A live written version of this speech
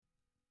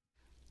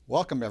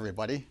Welcome,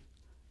 everybody.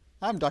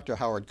 I'm Dr.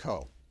 Howard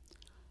Koh.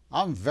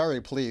 I'm very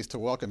pleased to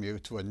welcome you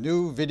to a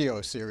new video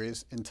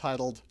series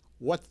entitled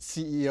What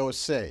CEOs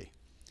Say,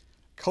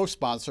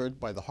 co-sponsored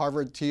by the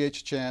Harvard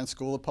T.H. Chan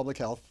School of Public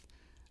Health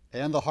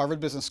and the Harvard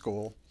Business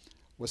School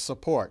with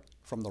support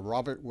from the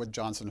Robert Wood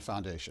Johnson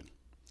Foundation.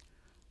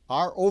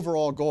 Our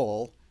overall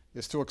goal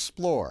is to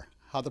explore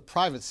how the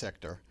private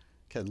sector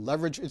can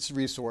leverage its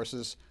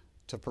resources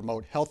to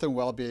promote health and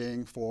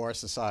well-being for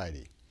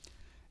society.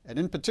 And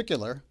in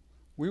particular,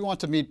 we want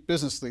to meet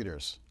business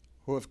leaders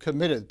who have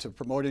committed to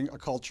promoting a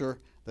culture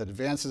that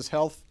advances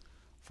health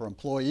for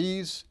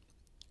employees,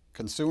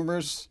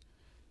 consumers,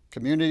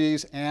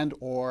 communities,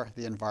 and/or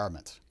the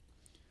environment.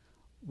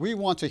 We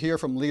want to hear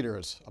from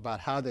leaders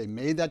about how they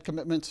made that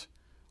commitment,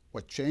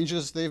 what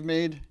changes they've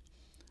made,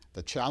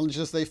 the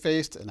challenges they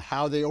faced and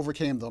how they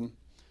overcame them,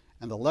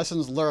 and the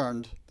lessons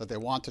learned that they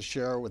want to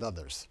share with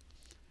others.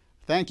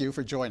 Thank you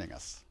for joining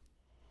us.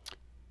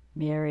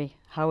 Mary,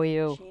 how are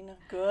you? Gina,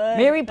 good.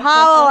 Mary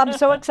Powell, I'm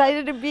so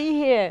excited to be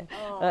here.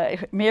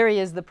 Mary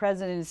is the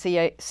president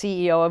and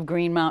CEO of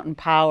Green Mountain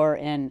Power.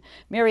 And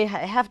Mary,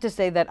 I have to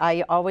say that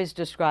I always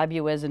describe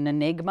you as an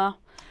enigma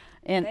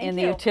in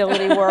the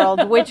utility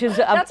world, which is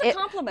that's a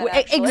compliment,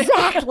 actually.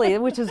 Exactly,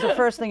 which is the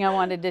first thing I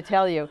wanted to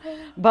tell you.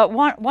 But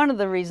one of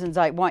the reasons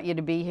I want you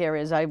to be here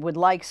is I would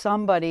like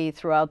somebody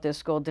throughout this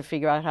school to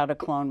figure out how to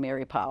clone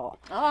Mary Powell.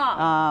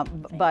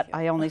 But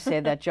I only say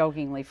that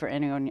jokingly for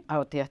anyone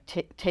out there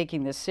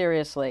taking this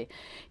seriously.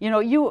 You know,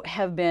 you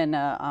have been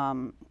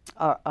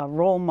a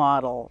role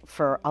model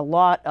for a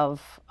lot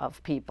of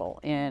people,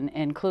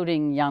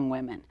 including young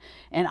women.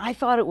 And I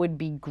thought it would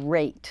be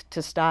great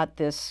to start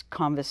this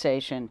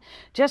conversation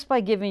just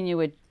by giving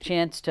you a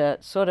chance to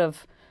sort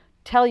of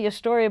tell your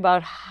story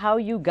about how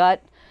you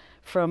got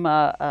from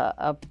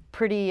a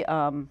pretty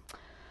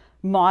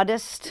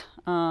modest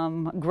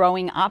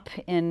growing up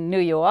in New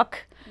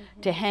York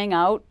to hang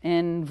out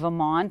in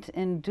Vermont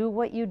and do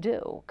what you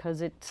do,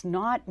 because it's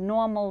not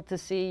normal to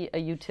see a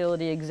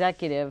utility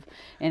executive,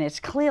 and it's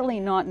clearly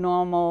not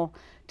normal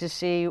to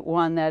see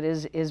one that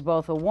is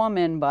both a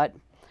woman but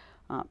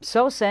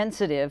so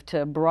sensitive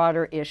to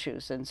broader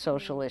issues and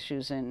social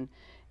issues, and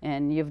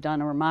you've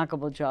done a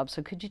remarkable job.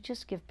 So could you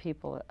just give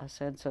people a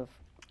sense of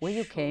where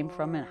you came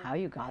from and how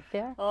you got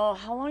there? Oh,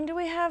 how long do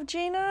we have,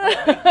 Gina?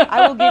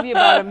 I will give you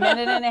about a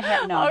minute and a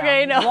half. No,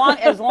 okay, no.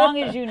 As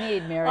long as you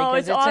need, Mary, because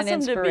it's it's awesome an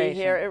inspiration. to be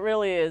here. It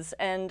really is,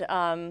 and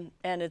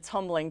it's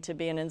humbling to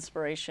be an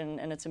inspiration,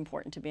 and it's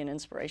important to be an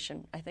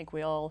inspiration. I think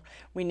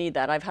we need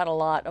that. I've had a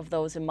lot of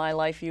those in my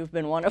life. You've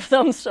been one of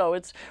them, so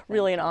it's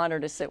really an honor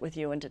to sit with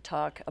you and to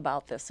talk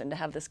about this and to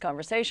have this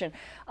conversation.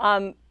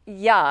 I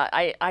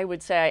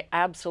would say I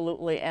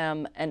absolutely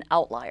am an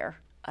outlier.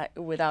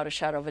 Without a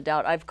shadow of a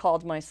doubt. I've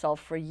called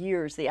myself for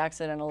years the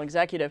accidental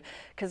executive,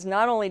 because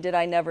not only did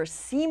I never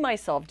see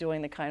myself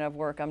doing the kind of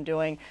work I'm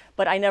doing,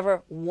 but I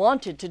never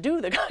wanted to do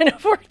the kind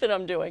of work that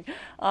I'm doing.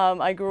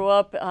 I grew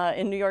up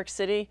in New York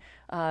City,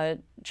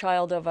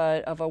 child of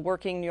a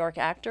working New York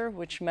actor,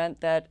 which meant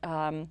that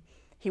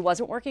he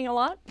wasn't working a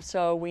lot,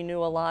 so we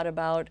knew a lot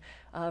about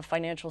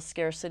financial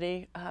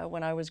scarcity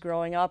when I was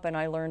growing up, and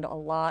I learned a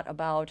lot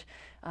about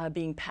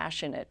being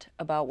passionate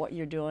about what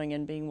you're doing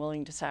and being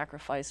willing to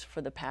sacrifice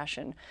for the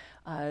passion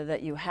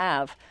that you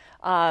have.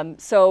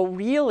 So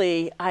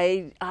really,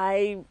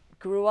 I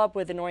grew up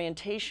with an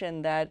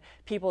orientation that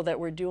people that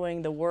were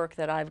doing the work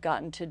that I've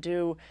gotten to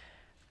do,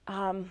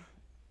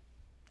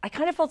 I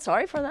kind of felt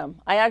sorry for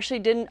them. I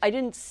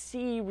didn't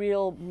see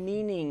real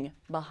meaning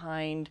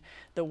behind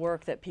the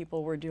work that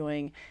people were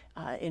doing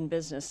in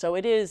business. So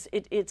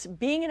it's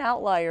being an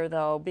outlier,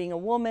 though, being a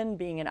woman,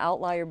 being an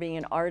outlier, being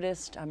an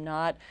artist.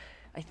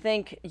 I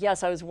think,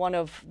 yes, I was one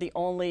of the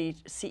only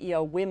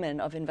CEO women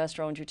of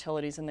investor-owned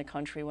utilities in the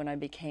country when I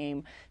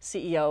became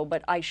CEO,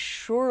 but I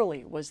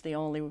surely was the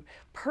only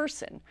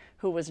person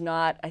who was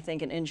not, I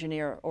think, an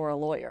engineer or a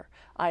lawyer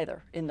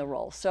either in the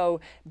role.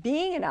 So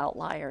being an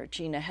outlier,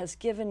 Gina, has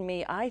given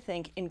me, I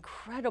think,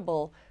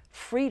 incredible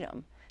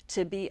freedom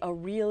to be a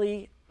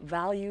really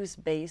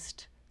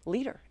values-based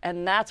leader.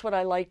 And that's what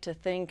I like to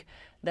think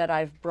that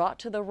I've brought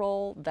to the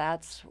role.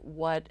 That's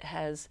what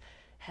has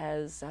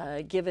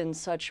given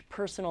such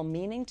personal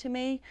meaning to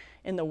me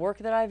in the work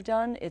that I've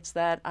done. It's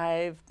that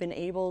I've been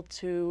able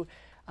to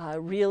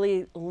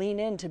really lean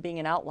into being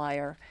an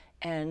outlier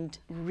and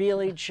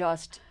really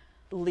just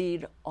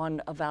lead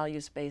on a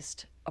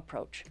values-based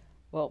approach.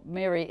 Well,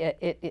 Mary,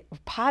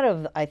 part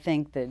of, I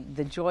think,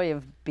 the joy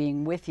of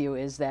being with you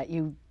is that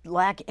you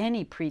lack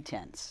any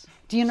pretense.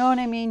 Do you know what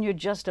I mean? You're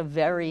just a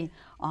very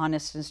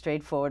honest and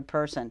straightforward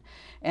person.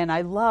 And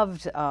I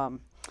loved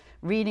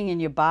reading in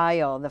your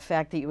bio the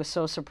fact that you were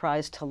so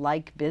surprised to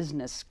like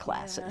business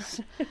classes.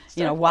 Yeah.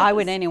 You know, why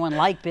would anyone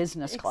like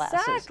business classes?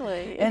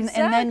 Exactly. And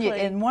then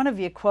and one of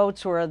your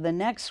quotes were, the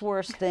next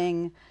worst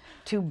thing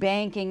to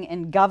banking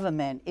and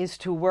government is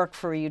to work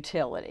for a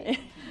utility.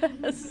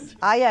 Yes.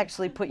 I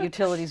actually put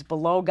utilities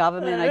below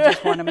government. I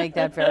just want to make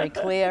that very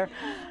clear.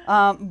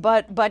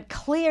 But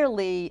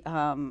clearly,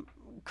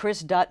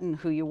 Chris Dutton,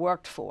 who you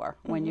worked for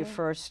when you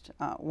first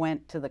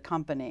went to the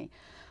company,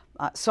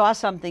 saw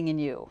something in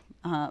you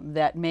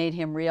that made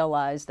him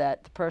realize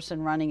that the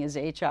person running his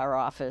HR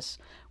office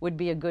would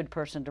be a good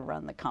person to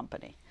run the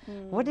company.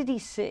 What did he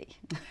see?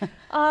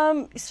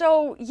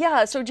 So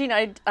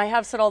Gina, I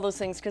have said all those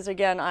things because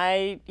again,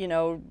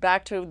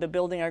 back to the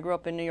building I grew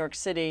up in New York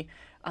City,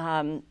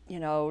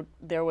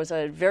 there was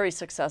a very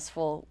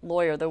successful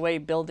lawyer. The way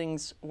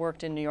buildings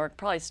worked in New York,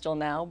 probably still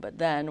now, but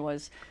then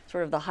was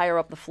sort of the higher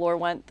up the floor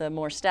went, the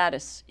more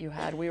status you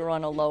had. We were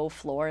on a low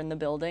floor in the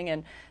building,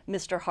 and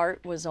Mr.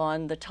 Hart was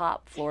on the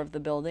top floor of the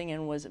building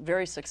and was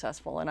very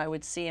successful. And I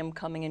would see him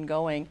coming and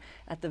going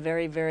at the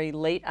very, very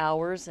late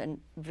hours and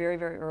very,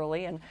 very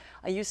early. And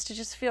I used to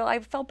just I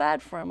felt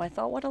bad for him. I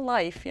thought, what a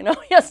life, he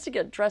has to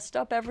get dressed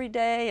up every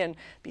day and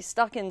be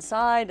stuck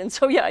inside. And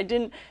so,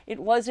 it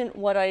wasn't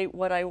what I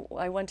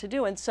went to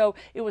do. And so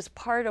it was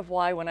part of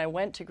why when I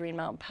went to Green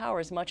Mountain Power,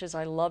 as much as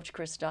I loved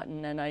Chris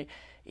Dutton and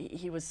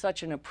he was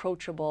such an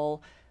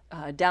approachable,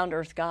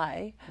 down-to-earth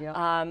guy,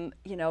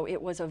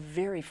 it was a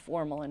very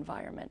formal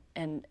environment,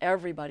 and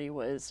everybody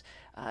was,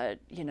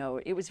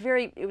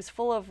 it was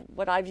full of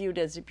what I viewed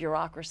as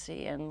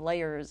bureaucracy and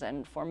layers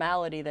and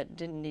formality that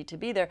didn't need to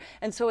be there.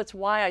 And so it's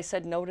why I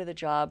said no to the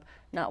job,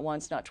 not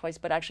once, not twice,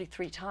 but actually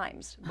 3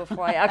 times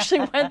before I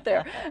actually went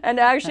there. And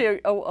actually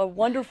a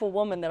wonderful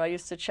woman that I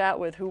used to chat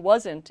with who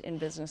wasn't in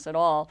business at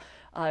all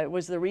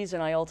was the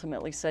reason I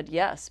ultimately said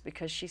yes,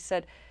 because she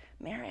said,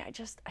 Mary,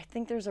 I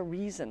think there's a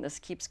reason this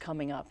keeps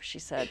coming up. She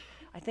said,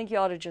 I think you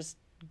ought to just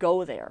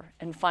go there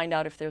and find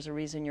out if there's a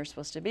reason you're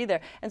supposed to be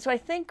there. And so I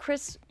think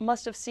Chris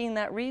must have seen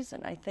that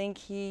reason. I think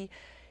he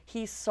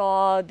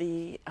saw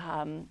the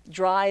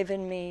drive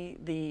in me,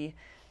 the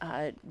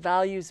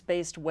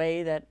values-based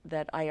way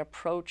that I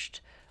approached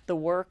the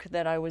work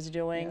that I was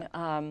doing.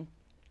 And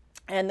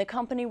the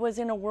company was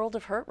in a world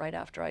of hurt right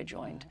after I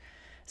joined.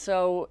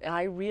 So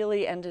I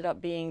really ended up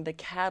being the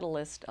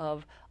catalyst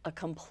of a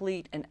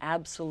complete and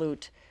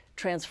absolute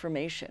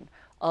transformation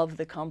of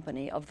the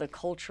company, of the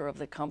culture of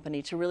the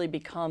company, to really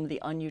become the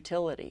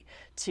unutility,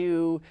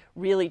 to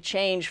really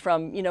change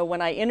from,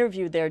 when I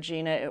interviewed there,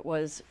 Gina, it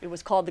was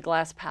called the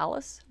Glass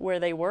Palace where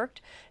they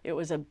worked. It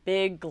was a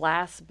big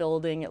glass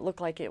building. It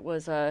looked like it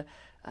was a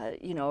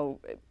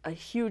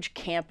huge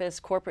campus,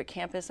 corporate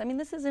campus. I mean,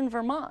 this is in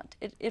Vermont.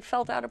 It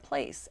felt out of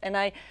place. And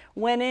I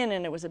went in,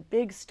 and it was a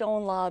big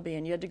stone lobby,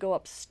 and you had to go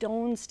up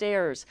stone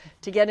stairs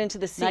to get into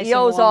the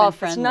CEO's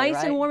office.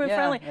 Nice and warm and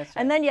friendly. Right.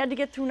 And then you had to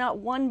get through not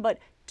one, but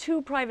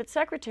 2 private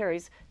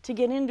secretaries to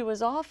get into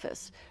his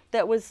office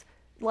that was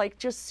like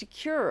just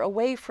secure,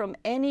 away from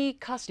any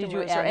customers. Did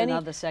you add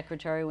another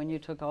secretary when you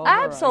took over?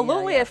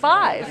 Absolutely,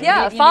 5.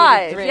 You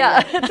 5. 3, 3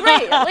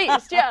 at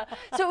least.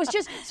 So it was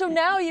just, so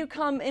now you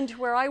come into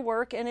where I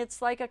work, and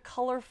it's like a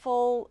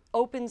colorful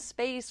open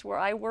space where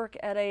I work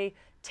at a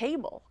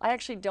table. I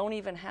actually don't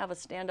even have a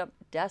stand-up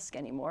desk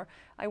anymore.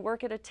 I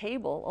work at a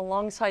table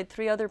alongside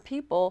 3 other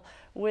people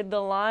with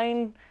the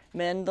line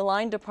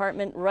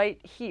department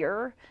right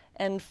here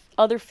and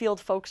other field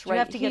folks right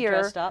here. Do you have to get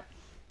dressed up?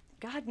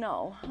 God,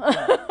 no. All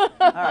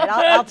right,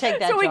 I'll take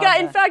that. So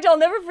in fact, I'll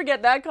never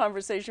forget that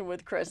conversation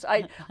with Chris.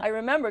 I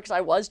remember because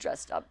I was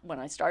dressed up when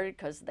I started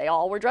because they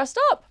all were dressed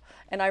up.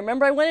 And I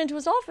remember I went into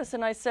his office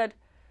and I said,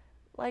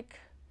 can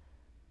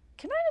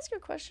I ask you a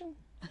question?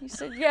 He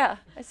said, yeah.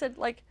 I said,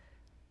 are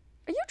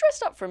you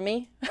dressed up for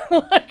me?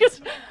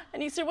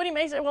 And he said, what do you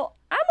mean? I said, well,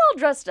 I'm all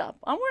dressed up.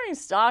 I'm wearing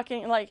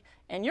stocking,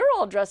 and you're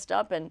all dressed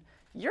up, and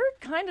you're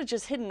kind of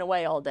just hidden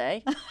away all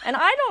day. And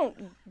I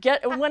don't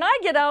when I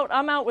get out,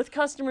 I'm out with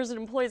customers and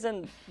employees,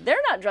 and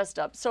they're not dressed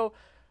up. So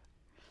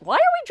why are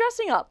we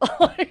dressing up?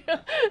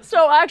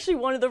 So actually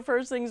one of the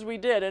first things we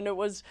did, and it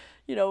was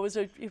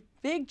a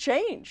big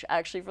change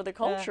actually for the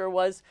culture,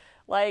 was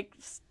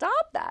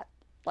stop that.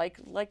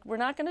 We're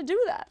not going to do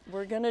that.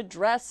 We're going to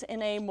dress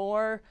in a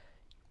more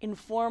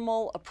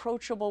informal,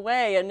 approachable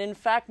way. And in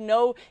fact,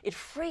 it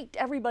freaked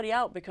everybody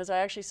out because I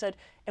actually said,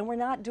 and we're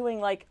not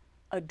doing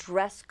a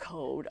dress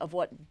code of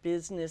what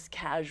business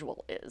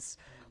casual is.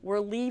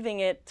 We're leaving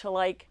it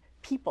to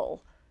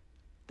people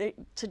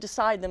to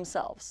decide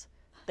themselves.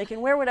 They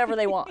can wear whatever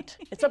they want.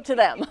 It's up to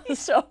them.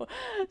 So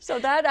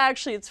that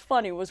actually, it's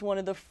funny, was one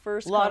of the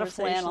first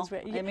conversations. Lot of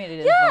flannel. I mean, it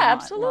is. Yeah, Vermont.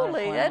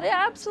 absolutely. It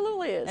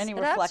absolutely is. Any it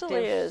reflective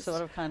absolutely is.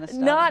 sort of kind of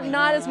stuff?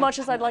 Not as much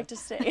as I'd like to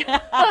see.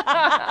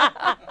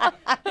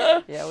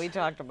 Yeah, we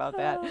talked about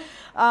that.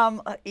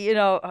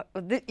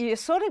 You're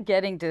sort of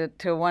getting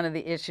to one of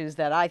the issues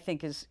that I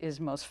think is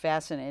most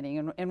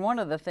fascinating, and one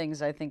of the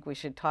things I think we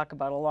should talk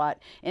about a lot,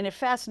 and it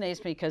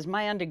fascinates me because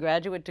my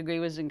undergraduate degree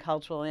was in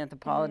cultural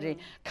anthropology.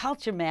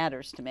 Culture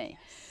matters to me.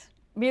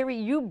 Mary,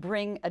 you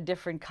bring a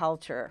different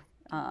culture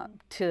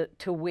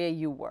to where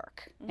you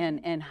work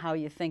and how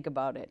you think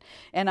about it.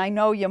 And I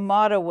know your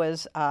motto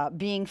was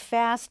being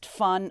fast,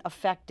 fun,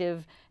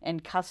 effective,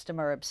 and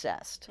customer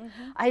obsessed.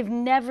 I've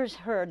never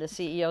heard a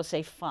CEO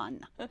say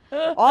fun.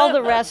 All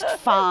the rest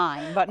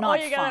fine, but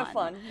not you fun. gotta have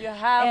fun. You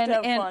have to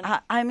have fun.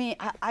 I mean,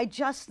 I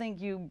just think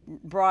you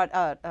brought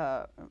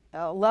a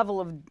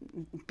level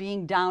of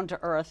being down to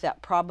earth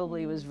that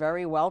probably was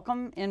very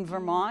welcome in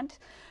Vermont.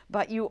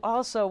 But you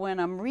also,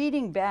 when I'm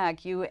reading back,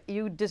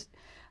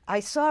 I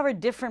saw a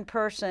different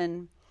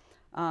person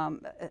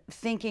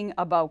thinking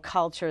about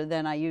culture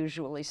than I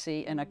usually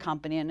see in a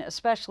company, and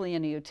especially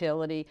in a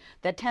utility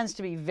that tends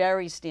to be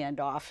very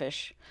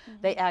standoffish.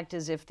 They act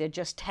as if they're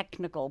just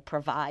technical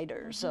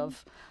providers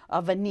of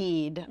a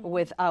need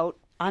without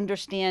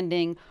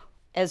understanding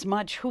as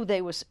much who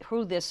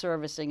they're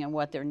servicing and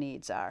what their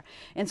needs are.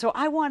 And so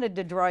I wanted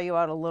to draw you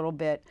out a little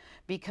bit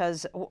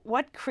because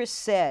what Chris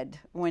said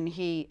when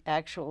he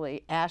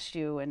actually asked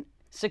you and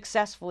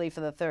successfully for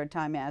the third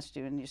time asked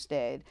you and you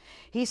stayed,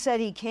 he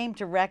said he came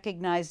to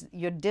recognize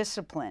your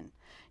discipline,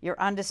 your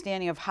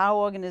understanding of how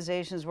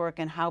organizations work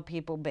and how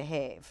people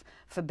behave,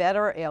 for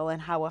better or ill,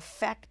 and how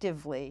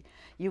effectively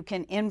you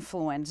can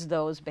influence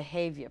those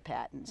behavior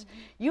patterns.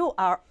 You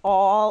are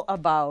all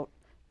about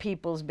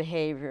people's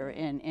behavior,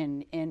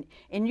 and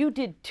you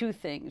did two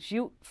things.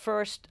 You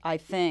first, I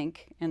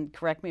think, and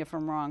correct me if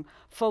I'm wrong,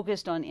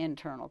 focused on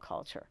internal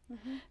culture.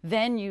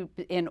 Then you,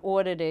 in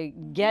order to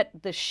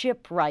get the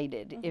ship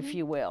righted, if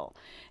you will,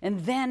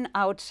 and then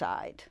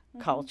outside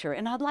culture.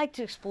 And I'd like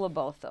to explore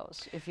both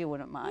those, if you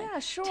wouldn't mind. Yeah,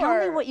 sure.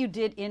 Tell me what you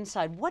did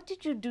inside. What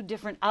did you do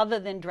different other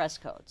than dress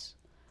codes?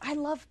 I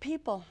love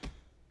people.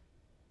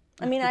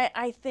 I mean,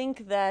 I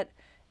think that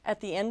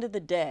at the end of the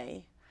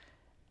day,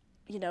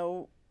 you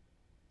know,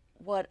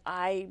 what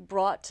I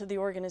brought to the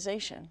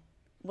organization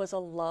was a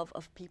love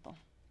of people.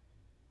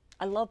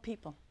 I love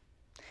people.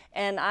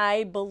 And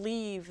I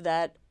believe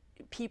that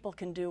people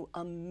can do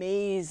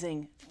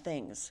amazing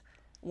things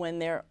when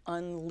they're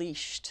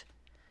unleashed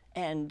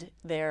and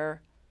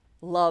they're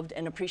loved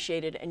and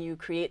appreciated, and you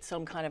create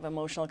some kind of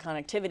emotional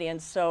connectivity. And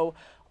so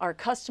our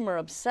customer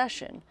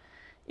obsession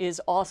is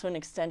also an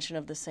extension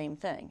of the same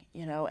thing,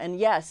 you know. And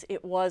yes,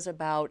 it was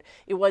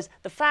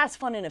the fast,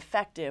 fun, and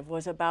effective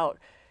was about,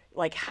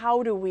 like,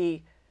 how do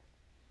we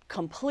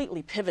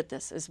completely pivot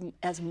this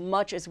as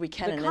much as we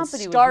can, and as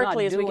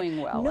starkly as we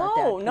can.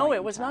 No,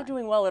 it was not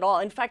doing well at all.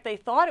 In fact, they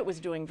thought it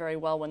was doing very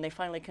well when they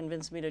finally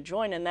convinced me to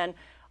join. And then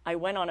I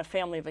went on a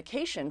family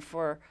vacation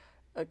for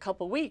a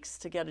couple weeks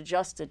to get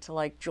adjusted to,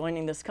 like,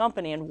 joining this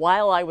company. And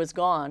while I was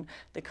gone,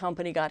 the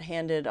company got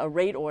handed a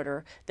rate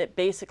order that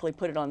basically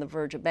put it on the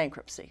verge of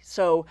bankruptcy.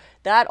 So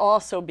that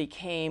also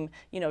became,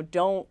 you know,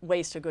 don't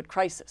waste a good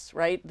crisis,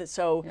 right?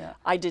 So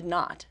I did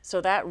not. So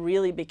that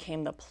really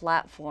became the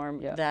platform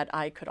that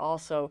I could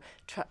also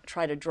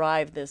try to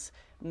drive this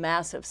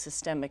massive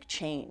systemic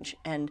change.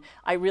 And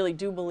I really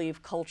do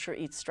believe culture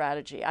eats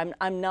strategy.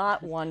 I'm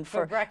not one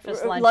for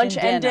breakfast, lunch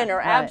and dinner.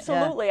 Right,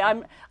 Absolutely.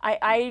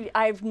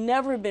 I've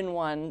never been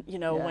one, you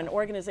know, when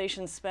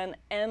organizations spend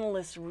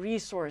endless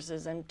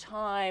resources and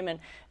time and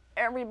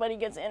everybody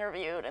gets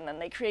interviewed and then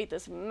they create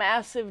this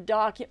massive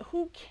document.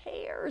 Who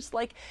cares?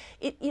 Like,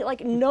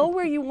 like, know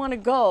where you want to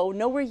go,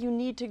 know where you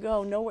need to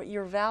go, know what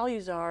your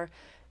values are.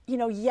 You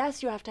know,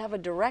 yes, you have to have a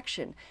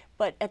direction,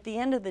 but at the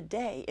end of the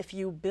day, if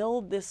you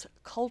build this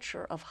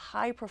culture of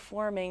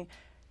high-performing,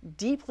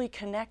 deeply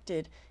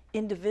connected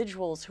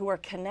individuals who are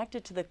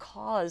connected to the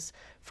cause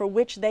for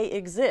which they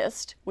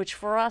exist, which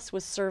for us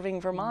was serving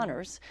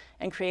Vermonters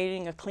and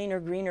creating a cleaner,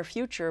 greener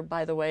future,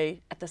 by the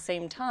way, at the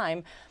same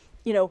time,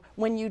 you know,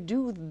 when you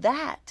do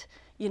that,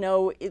 you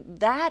know,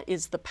 that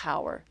is the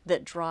power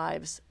that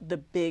drives the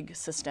big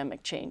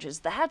systemic changes.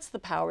 That's the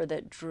power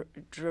that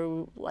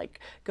drew, like,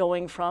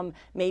 going from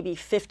maybe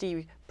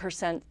 50%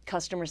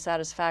 customer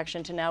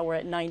satisfaction to now we're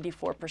at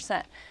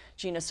 94%,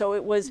 Gina. So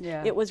it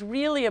was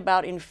really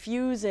about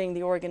infusing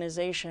the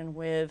organization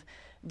with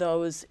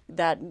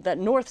that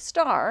North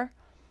Star,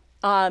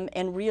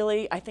 and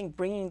really, I think,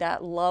 bringing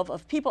that love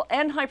of people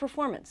and high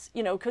performance.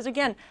 You know, because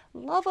again,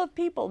 love of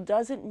people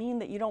doesn't mean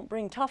that you don't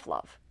bring tough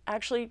love.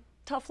 Actually,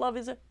 tough love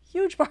is a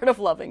huge part of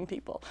loving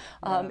people.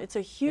 It's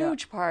a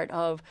huge part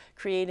of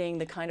creating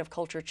the kind of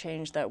culture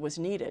change that was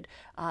needed.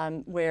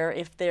 Where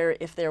if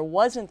there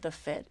wasn't the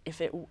fit,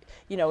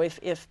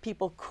 if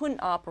people couldn't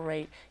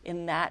operate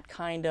in that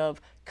kind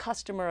of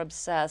customer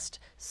obsessed,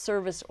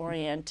 service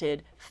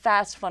oriented,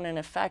 fast, fun, and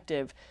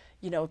effective,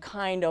 you know,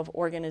 kind of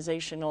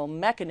organizational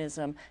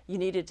mechanism, you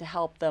needed to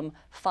help them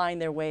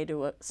find their way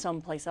to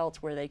someplace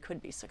else where they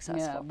could be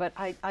successful. Yeah, but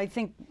I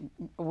think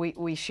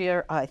we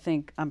share,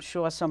 I'm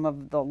sure, some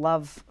of the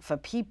love for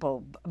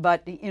people,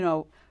 but, you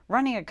know,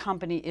 running a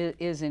company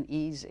isn't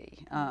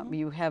easy.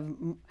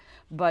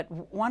 But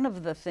one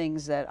of the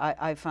things that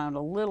I found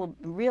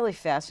really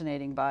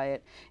fascinating by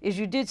it is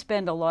you did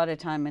spend a lot of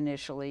time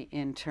initially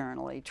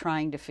internally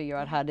trying to figure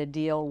out how to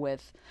deal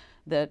with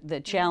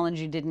the challenge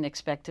you didn't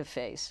expect to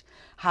face,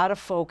 how to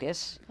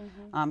focus.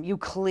 You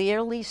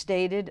clearly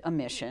stated a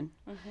mission,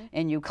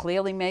 and you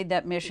clearly made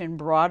that mission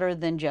broader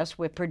than just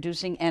we're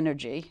producing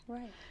energy.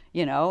 Right.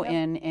 You know,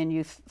 and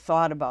you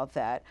thought about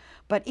that.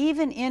 But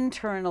even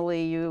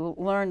internally, you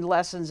learned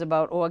lessons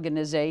about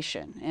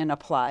organization and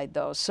applied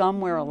those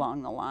somewhere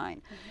along the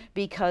line,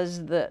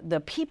 because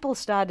the people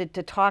started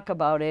to talk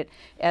about it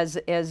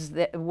as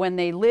when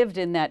they lived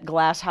in that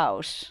glass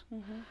house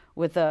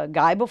with a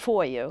guy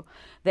before you,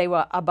 they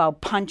were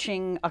about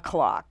punching a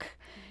clock.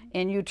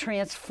 And you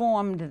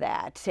transformed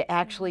that to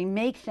actually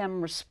make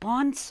them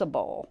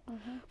responsible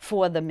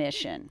for the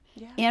mission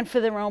and for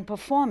their own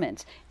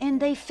performance. And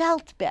they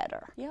felt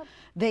better. Yep.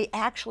 They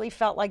actually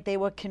felt like they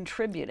were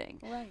contributing.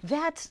 Right.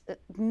 That's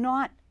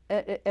not,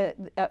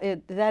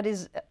 that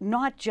is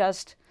not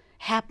just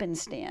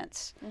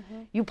happenstance.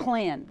 You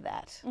planned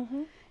that.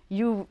 And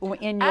you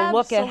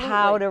look at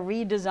how to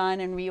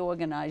redesign and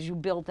reorganize. You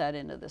built that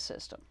into the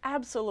system.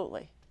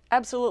 Absolutely.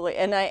 Absolutely.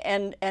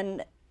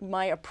 And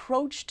my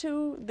approach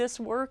to this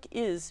work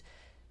is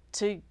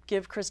to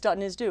give Chris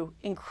Dutton his due,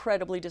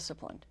 incredibly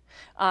disciplined.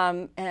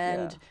 You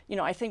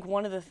know, I think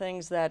one of the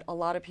things that a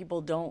lot of people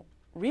don't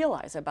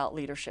realize about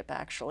leadership,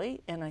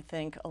 actually, and I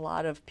think a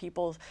lot of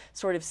people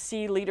sort of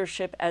see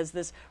leadership as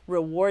this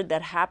reward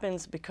that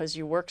happens because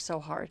you work so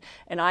hard.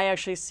 And I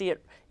actually see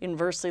it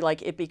inversely,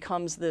 like it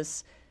becomes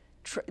this,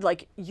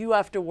 like you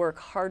have to work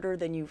harder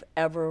than you've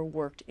ever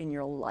worked in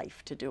your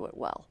life to do it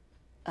well.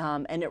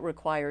 And it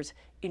requires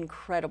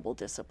incredible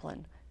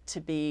discipline to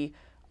be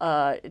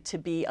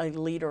a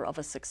leader of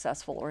a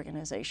successful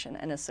organization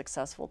and a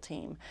successful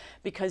team,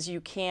 because you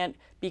can't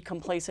be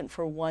complacent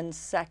for 1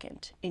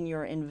 second in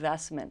your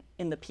investment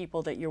in the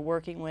people that you're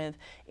working with,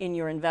 in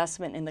your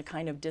investment in the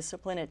kind of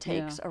discipline it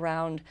takes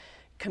around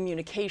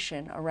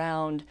communication,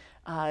 around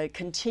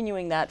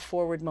continuing that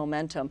forward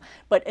momentum.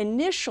 But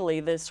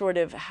initially, the sort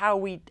of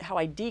how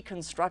I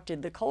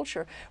deconstructed the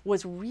culture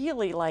was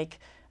really like,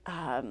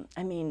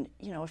 I mean,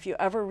 you know, if you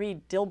ever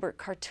read Dilbert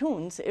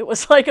cartoons, it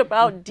was like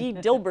about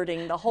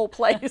de-Dilberting the whole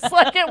place.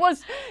 Like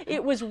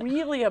it was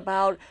really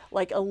about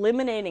like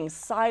eliminating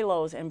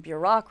silos and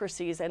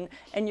bureaucracies, and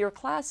your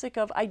classic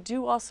of, I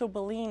do also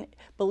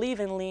believe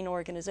in lean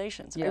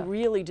organizations. I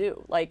really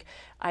do. Like,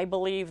 I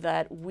believe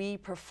that we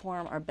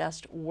perform our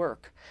best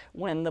work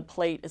when the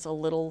plate is a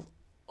little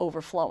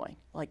overflowing,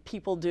 like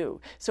people do.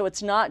 So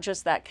it's not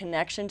just that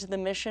connection to the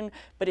mission,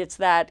 but it's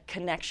that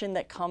connection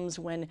that comes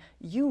when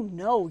you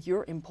know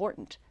you're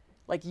important.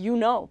 Like, you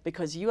know,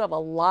 because you have a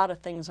lot of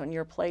things on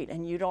your plate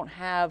and you don't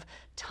have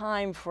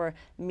time for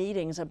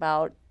meetings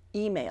about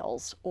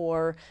emails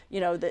or,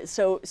 you know,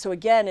 so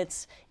again,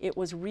 it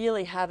was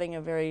really having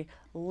a very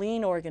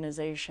lean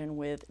organization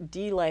with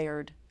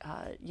delayered,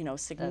 you know,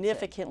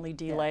 significantly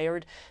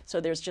delayered. So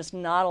there's just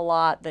not a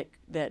lot that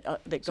goes on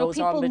between. So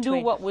people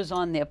knew what was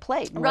on their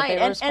plate, and right? what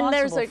they were responsible and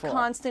there's a for.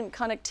 constant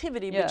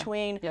connectivity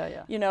between,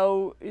 you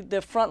know,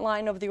 the front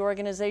line of the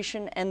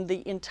organization and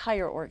the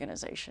entire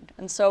organization.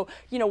 And so,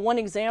 you know, one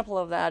example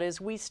of that is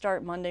we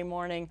start Monday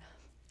morning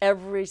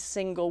every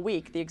single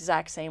week the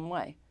exact same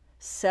way.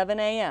 7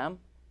 a.m.,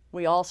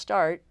 we all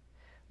start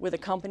with a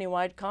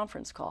company-wide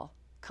conference call.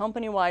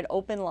 Company-wide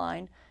open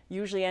line,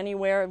 usually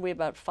anywhere, we have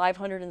about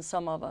 500 and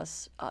some of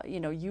us,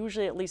 you know,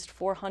 usually at least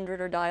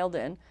 400 are dialed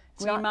in.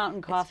 Green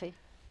Mountain Coffee.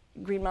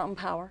 Green Mountain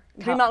Power.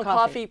 Green Mountain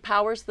Coffee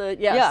powers the,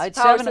 it's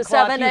powers 7 the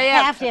o'clock. 7 You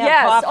a.m. have to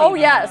have coffee. Oh,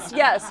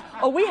 yes.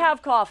 Oh, we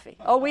have coffee.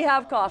 We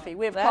have coffee.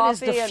 We have That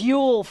coffee. is the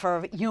fuel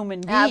for human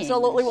beings.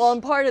 Absolutely. Well,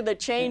 and part of the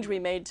change we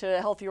made to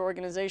a healthier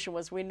organization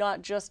was we do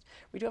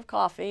have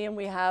coffee, and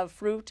we have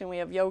fruit, and we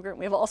have yogurt, and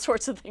we have all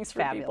sorts of things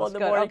for people in the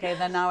morning. Okay,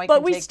 then now I can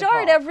But we take the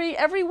start call.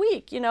 every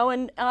week, you know,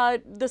 and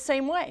the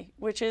same way,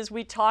 which is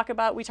we talk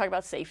about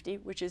safety,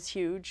 which is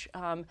huge.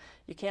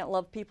 You can't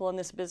love people in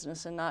this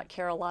business and not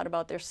care a lot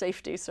about their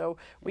safety. So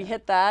we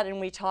hit that, and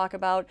we talk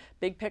about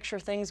big picture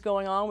things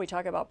going on. We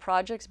talk about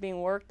projects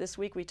being worked. This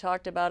week we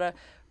talked about a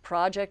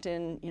project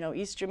in, you know,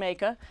 East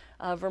Jamaica,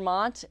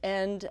 Vermont,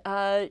 and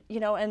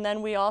you know, and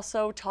then we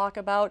also talk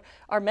about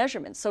our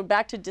measurements. So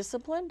back to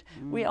disciplined,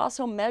 we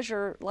also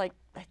measure, like,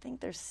 I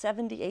think there's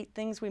 78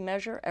 things we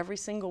measure every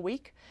single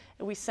week,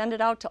 and we send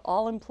it out to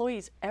all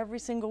employees every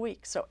single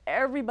week. So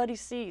everybody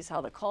sees how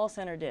the call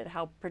center did,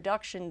 how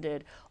production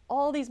did,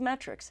 all these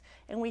metrics,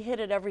 and we hit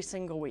it every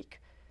single week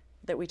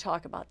that we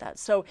talk about that.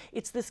 So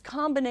it's this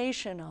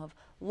combination of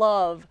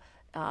love,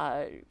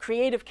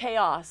 creative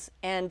chaos,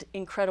 and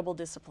incredible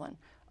discipline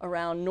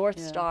around North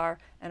Star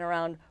and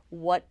around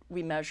what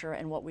we measure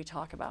and what we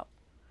talk about.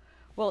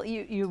 Well,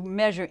 you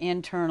measure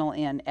internal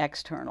and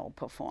external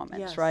performance,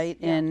 Yes, right?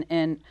 yeah.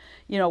 And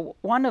you know,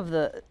 one of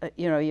the,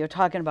 you know, you're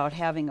talking about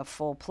having a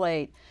full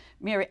plate.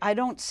 Mary, I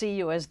don't see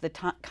you as the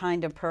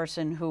kind of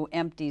person who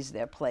empties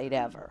their plate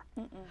ever,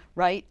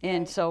 right?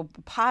 And so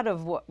part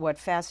of what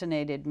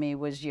fascinated me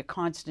was your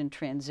constant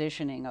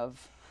transitioning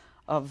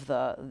of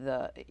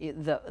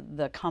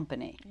the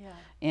company,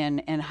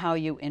 and how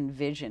you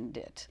envisioned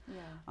it.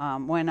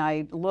 When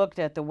I looked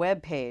at the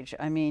webpage,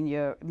 I mean,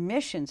 your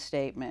mission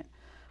statement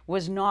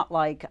was not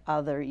like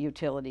other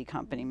utility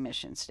company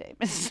mission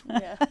statements.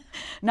 Yeah.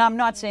 Now, I'm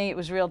not saying it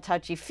was real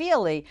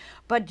touchy-feely,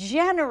 but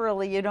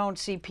generally you don't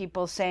see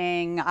people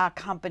saying our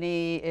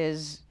company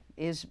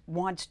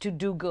wants to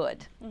do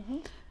good.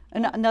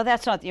 No,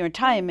 that's not your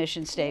entire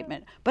mission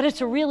statement, but it's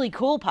a really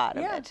cool part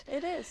of it. Yeah,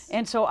 it is.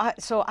 And so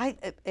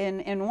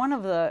in one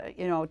of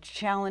the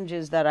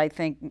challenges that I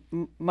think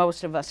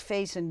most of us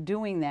face in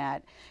doing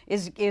that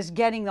is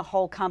getting the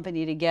whole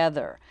company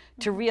together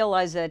to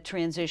realize that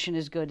transition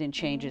is good and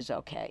change is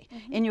okay,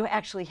 and you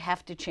actually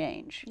have to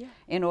change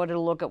in order to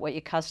look at what your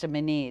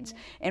customer needs.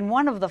 And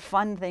one of the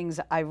fun things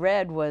I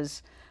read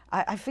was,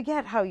 I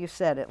forget how you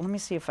said it. Let me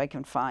see if I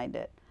can find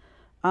it.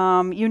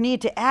 You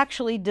need to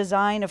actually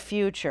design a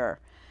future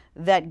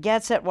that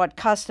gets at what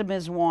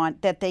customers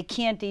want that they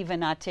can't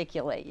even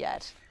articulate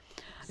yet.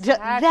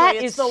 Exactly. That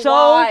It's is the so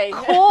why.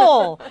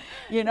 cool,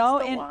 you know.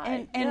 It's the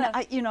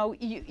why.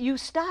 You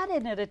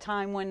started at a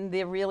time when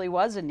there really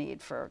was a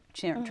need for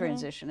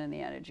transition in the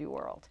energy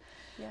world.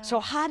 Yeah. So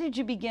how did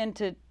you begin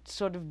to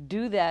sort of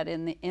do that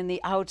in the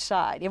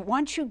outside?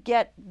 Once you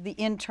get the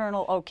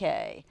internal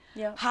okay,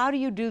 how do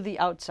you do the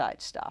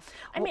outside stuff?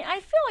 I mean,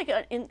 I feel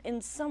like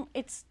in some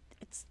it's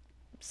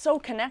so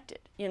connected,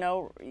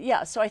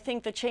 so I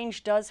think the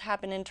change does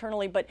happen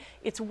internally, but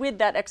it's with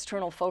that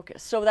external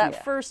focus. So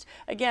that first,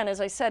 again, as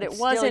I said, it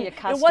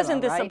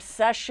wasn't this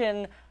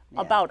obsession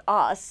about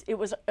us. It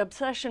was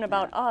obsession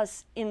about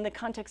us in the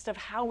context of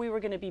how we were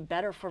going to be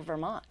better for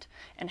Vermont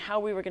and how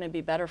we were going to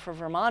be better for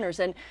Vermonters.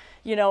 And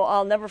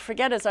I'll never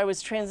forget, as I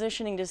was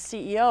transitioning to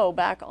CEO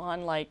back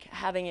on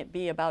having it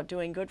be about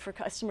doing good for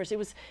customers,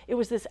 it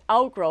was this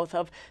outgrowth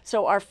of,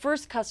 so our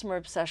first customer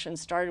obsession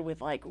started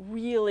with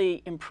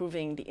really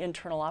improving the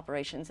internal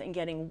operations and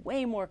getting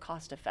way more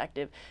cost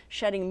effective,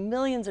 shedding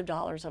millions of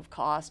dollars of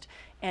cost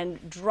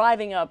and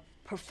driving up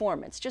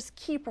performance, just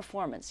key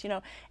performance,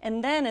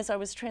 And then as I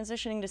was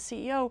transitioning to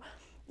CEO,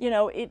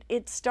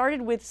 it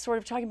started with sort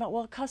of talking about,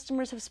 well,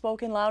 customers have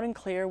spoken loud and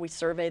clear. We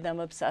survey them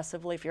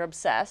obsessively. If you're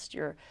obsessed,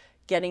 you're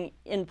getting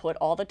input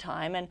all the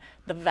time. And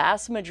the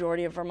vast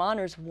majority of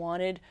Vermonters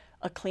wanted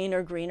a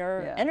cleaner,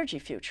 greener energy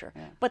future.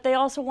 But they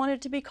also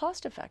wanted to be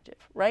cost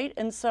effective, right?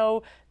 And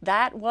so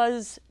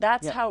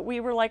that's how we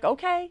were like,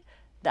 okay,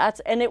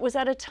 and it was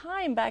at a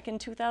time back in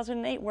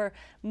 2008 where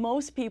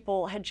most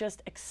people had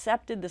just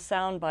accepted the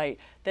soundbite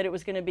that it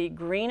was going to be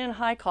green and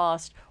high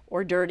cost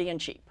or dirty and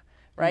cheap,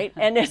 right?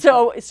 And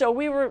so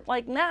we were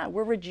like, nah,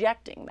 we're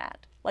rejecting that.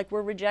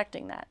 We're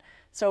rejecting that.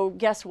 So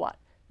guess what?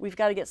 We've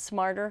got to get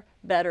smarter,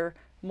 better,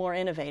 more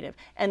innovative.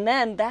 And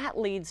then that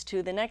leads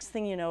to the next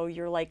thing you're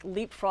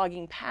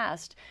leapfrogging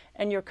past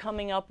and you're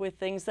coming up with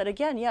things that,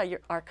 again,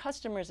 our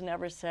customers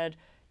never said,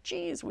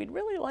 geez, we'd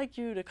really like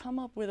you to come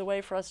up with a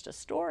way for us to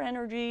store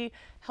energy,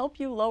 help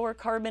you lower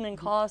carbon and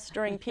costs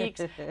during peaks,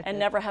 and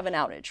never have an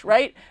outage,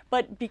 right?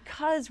 But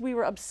because we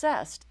were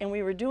obsessed and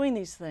we were doing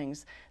these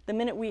things, the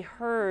minute we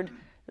heard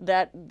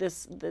that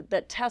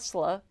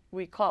Tesla,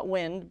 we caught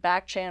wind,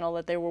 back channel,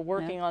 that they were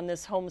working on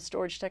this home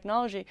storage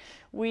technology,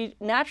 we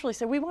naturally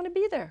said, we want to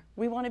be there.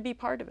 We want to be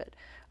part of it.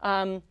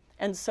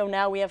 And so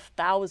now we have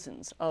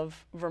thousands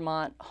of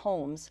Vermont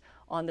homes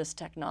on this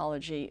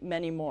technology,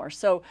 many more.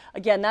 So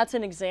again, that's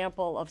an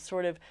example of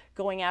sort of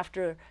going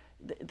after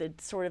the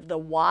sort of the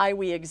why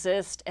we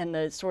exist and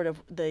the sort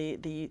of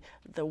the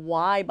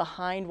why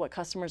behind what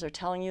customers are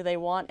telling you they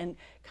want, and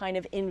kind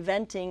of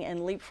inventing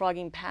and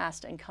leapfrogging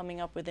past and coming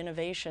up with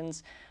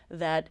innovations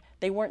that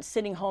they weren't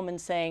sitting home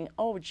and saying,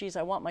 oh geez,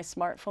 I want my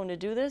smartphone to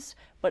do this,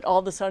 but all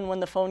of a sudden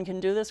when the phone can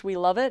do this, we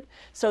love it.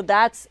 So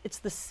it's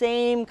the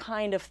same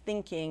kind of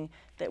thinking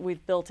that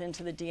we've built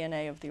into the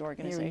DNA of the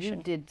organization. You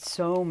did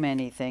so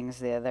many things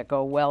there that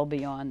go well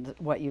beyond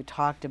what you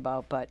talked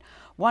about, but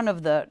one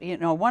of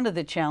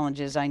the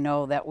challenges I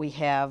know that we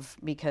have,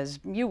 because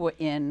you were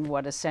in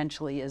what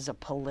essentially is a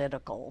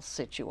political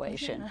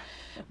situation,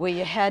 where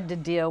you had to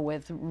deal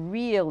with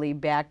really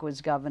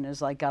backwards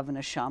governors like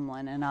Governor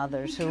Shumlin and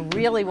others who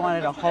really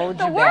wanted to hold you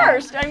back. The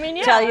worst. I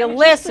mean, tell you,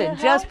 listen,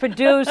 just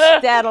produce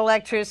that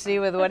electricity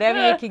with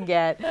whatever you can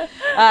get.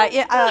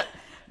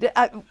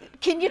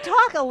 Can you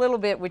talk a little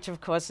bit, which of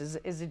course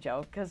is a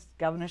joke, because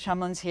Governor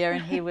Shumlin's here,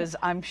 and he was,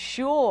 I'm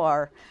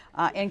sure,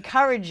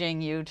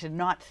 encouraging you to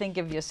not think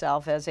of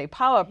yourself as a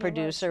power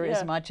producer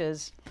as much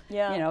as, you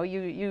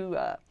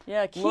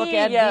look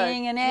at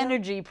being an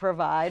energy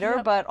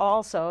provider, but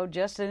also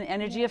just an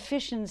energy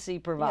efficiency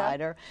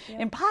provider.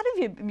 And part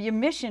of your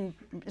mission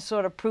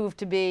sort of proved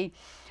to be,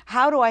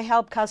 how do I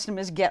help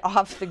customers get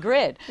off the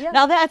grid?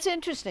 Now that's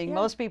interesting.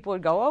 Most people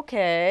would go,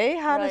 okay,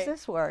 how does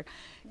this work?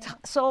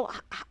 So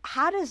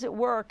how does it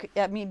work?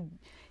 I mean,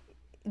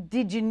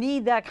 did you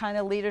need that kind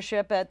of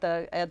leadership at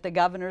the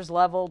governor's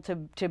level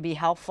to be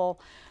helpful?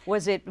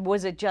 Was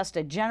it just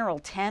a general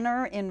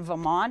tenor in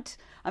Vermont?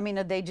 I mean,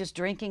 are they just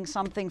drinking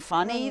something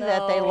funny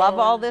that they love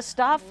all this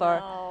stuff? No.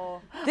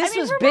 Or this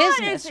was Vermont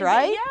business,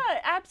 right?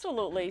 Yeah,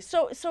 absolutely.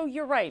 So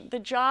you're right. The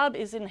job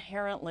is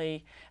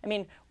inherently, I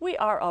mean, we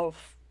are a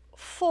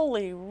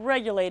fully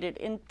regulated,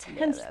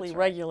 intensely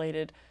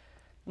regulated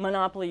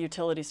monopoly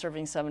utility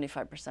serving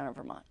 75% of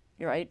Vermont.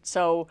 right?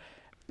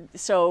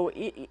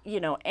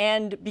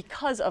 And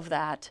because of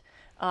that,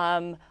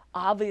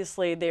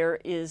 obviously there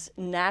is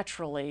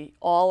naturally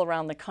all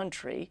around the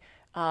country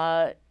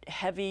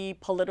heavy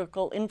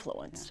political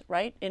influence,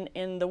 right,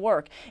 in the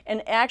work.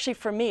 And actually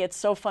for me, it's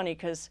so funny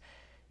because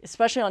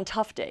especially on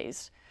tough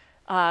days,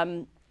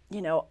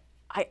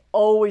 I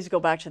always go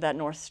back to that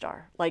North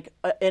Star.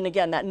 And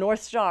again, that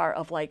North Star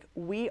of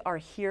we are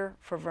here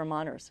for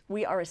Vermonters.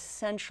 We are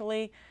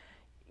essentially,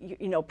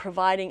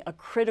 providing a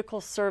critical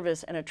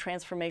service and a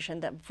transformation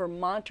that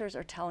Vermonters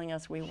are telling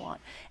us we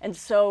want. And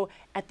so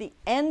at the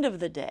end of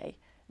the day,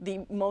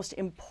 the most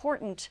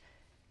important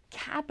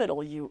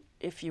capital,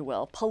 if you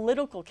will,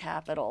 political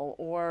capital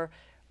or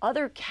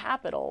other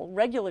capital,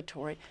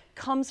 regulatory,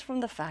 comes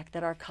from the fact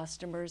that our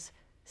customers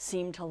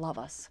seem to love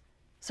us.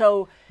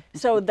 So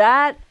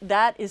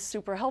that is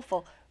super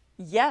helpful.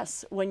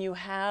 Yes, when you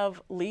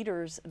have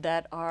leaders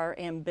that are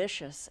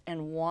ambitious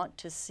and want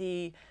to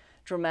see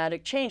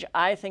dramatic change,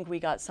 I think we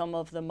got some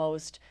of the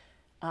most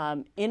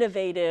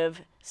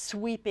innovative,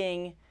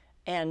 sweeping,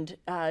 and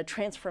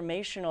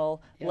transformational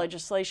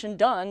legislation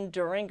done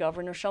during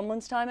Governor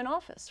Shumlin's time in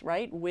office,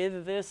 right?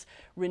 With this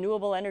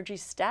renewable energy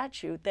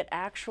statute that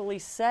actually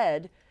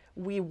said,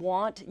 we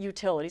want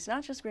utilities,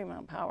 not just Green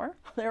Mountain Power,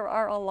 there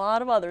are a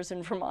lot of others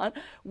in Vermont.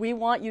 We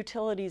want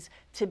utilities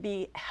to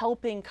be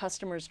helping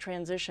customers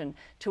transition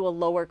to a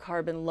lower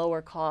carbon,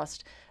 lower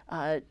cost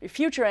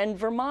future. And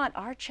Vermont,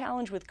 our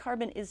challenge with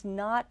carbon is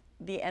not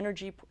the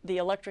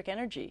electric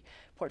energy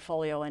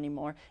portfolio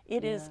anymore.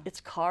 It's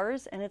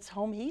cars and it's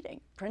home heating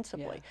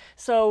principally. Yeah.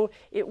 So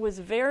it was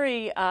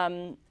very,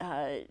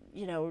 I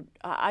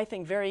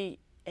think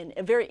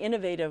a very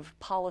innovative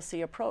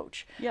policy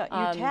approach. Yeah,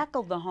 you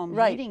tackled the home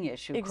heating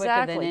issue quicker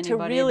than anybody to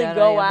really that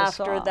go I ever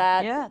after saw.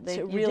 that.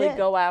 Yeah,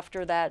 go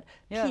after that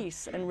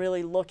piece and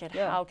really look at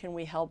how can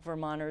we help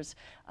Vermonters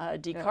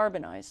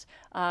decarbonize.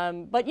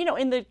 But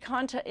in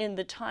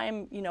the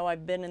time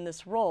I've been in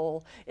this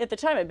role, at the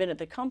time I've been at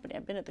the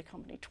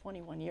company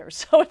 21 years.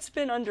 So it's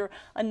been under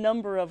a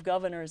number of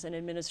governors and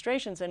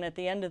administrations. And at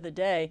the end of the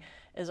day,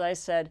 as I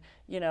said,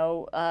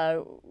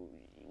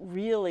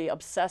 really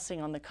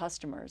obsessing on the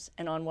customers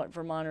and on what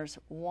Vermonters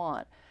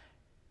want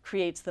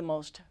creates the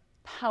most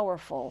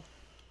powerful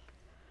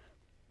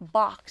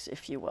box,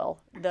 if you will,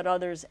 that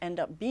others end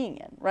up being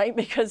in, right?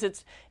 Because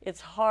it's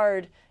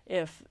hard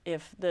if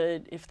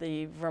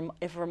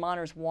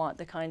Vermonters want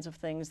the kinds of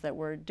things that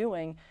we're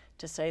doing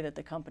to say that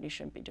the company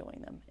shouldn't be doing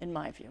them, in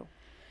my view.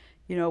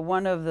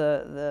 One of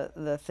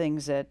the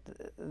things that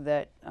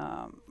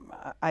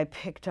I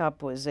picked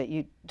up was that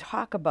you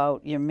talk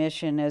about your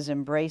mission as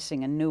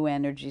embracing a new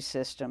energy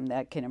system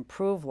that can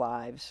improve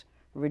lives,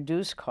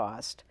 reduce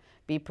cost,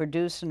 be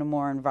produced in a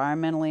more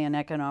environmentally and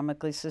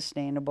economically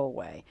sustainable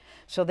way,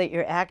 so that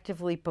you're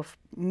actively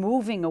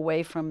moving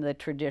away from the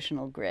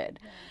traditional grid.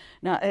 Yeah.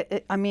 Now,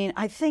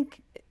 I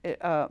think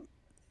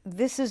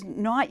this is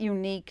not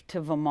unique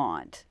to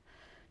Vermont,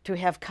 to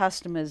have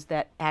customers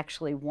that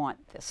actually want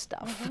this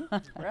stuff.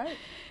 Mm-hmm.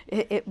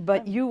 Right.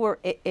 But you were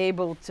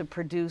able to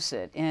produce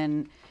it,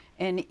 and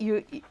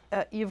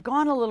you've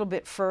gone a little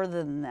bit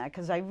further than that,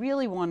 because I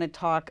really want to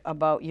talk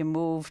about your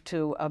move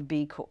to a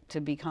B Corp, to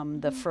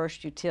become the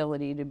first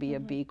utility to be a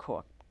B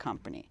Corp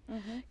company.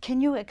 Mm-hmm.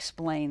 Can you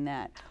explain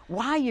that?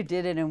 Why you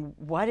did it and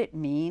what it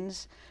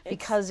means?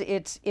 Because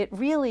it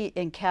really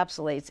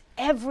encapsulates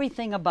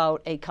everything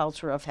about a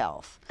culture of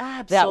health.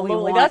 Absolutely. That we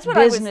want That's what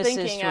I was businesses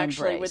thinking to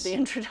actually embrace. with the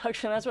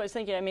introduction. That's what I was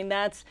thinking.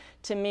 That's,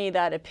 to me,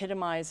 that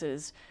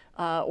epitomizes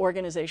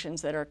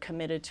organizations that are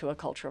committed to a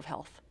culture of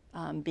health,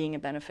 being a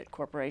benefit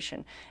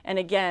corporation. And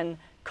again,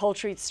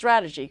 culture eats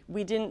strategy.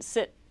 We didn't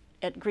sit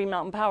at Green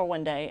Mountain Power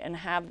one day and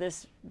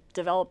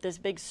develop this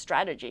big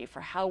strategy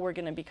for how we're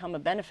going to become a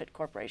benefit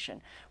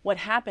corporation. What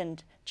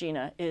happened,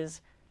 Gina,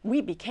 is we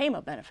became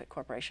a benefit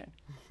corporation.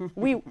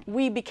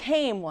 we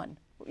became one,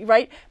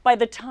 right? By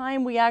the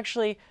time we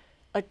actually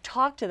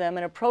talked to them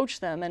and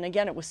approached them, and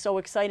again, it was so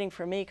exciting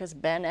for me because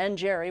Ben and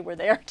Jerry were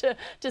there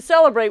to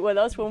celebrate with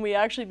us when we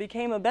actually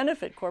became a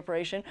benefit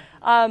corporation.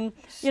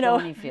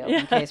 Stonyfield,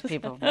 in case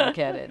people don't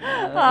get it.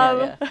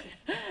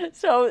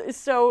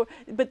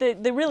 But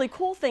the really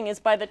cool thing is,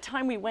 by the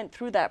time we went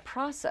through that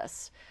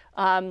process,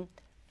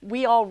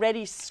 we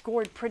already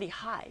scored pretty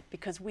high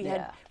because we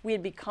had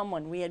become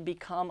one. We had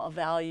become a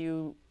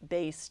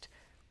value-based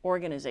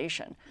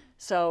organization.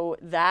 So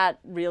that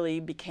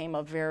really became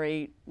a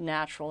very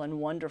natural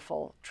and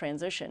wonderful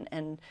transition.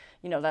 And,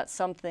 that's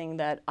something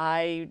that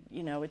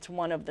it's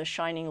one of the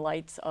shining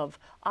lights of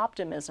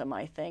optimism,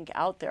 I think,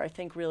 out there. I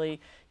think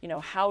really,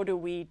 how do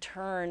we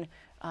turn,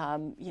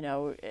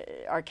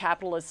 our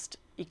capitalist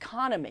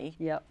economy,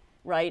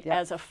 right,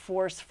 as a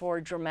force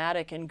for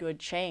dramatic and good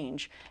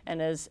change.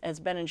 And as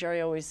Ben and Jerry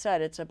always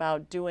said, it's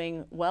about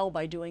doing well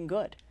by doing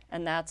good.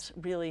 And that's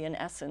really, in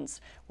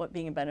essence, what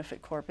being a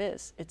benefit corp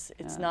is.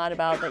 It's not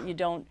about that you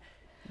don't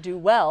do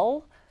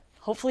well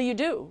hopefully you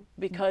do,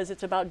 because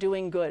it's about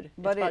doing good.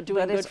 But it's about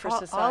doing good it's for all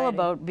society.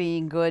 about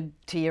being good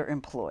to your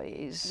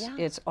employees. Yeah.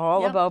 It's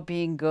all Yeah. about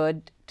being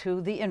good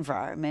to the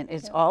environment.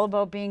 It's all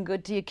about being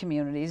good to your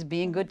communities,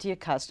 being good to your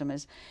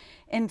customers.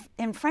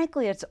 And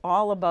frankly, it's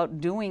all about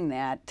doing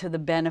that to the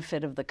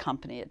benefit of the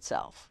company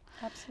itself.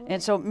 Absolutely.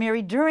 And so,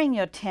 Mary, during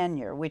your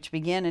tenure, which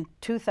began in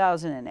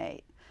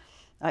 2008,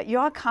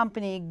 your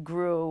company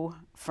grew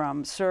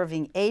from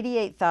serving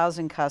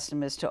 88,000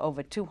 customers to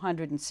over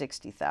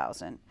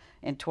 260,000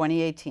 in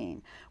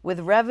 2018,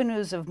 with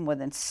revenues of more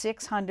than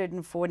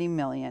 640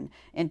 million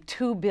and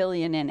 2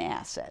 billion in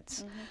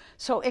assets.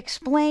 So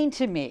explain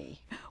to me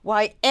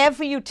why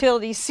every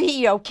utility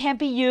CEO can't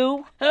be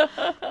you.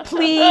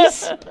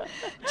 Please,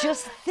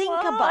 just think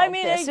Well, about I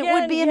mean, this. It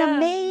would be an again,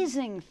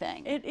 amazing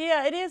thing. It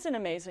is an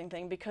amazing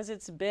thing, because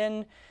it's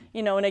been,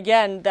 and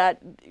again, that,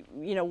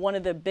 one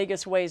of the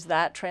biggest ways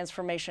that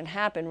transformation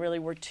happened really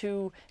were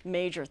two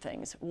major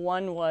things.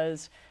 One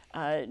was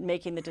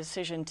making the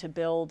decision to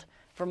build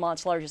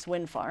Vermont's largest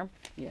wind farm.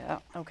 Yeah.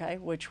 Okay,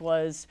 which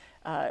was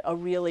a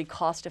really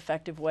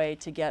cost-effective way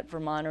to get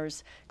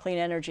Vermonters clean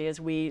energy as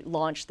we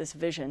launched this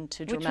vision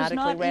to dramatically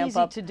ramp up. Which was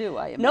not easy to do,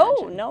 I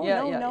imagine.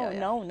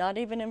 No, not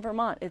even in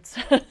Vermont. It's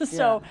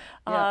so,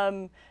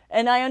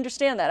 and I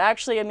understand that.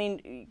 Actually, I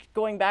mean,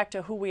 going back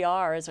to who we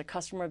are as a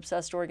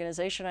customer-obsessed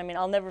organization, I mean,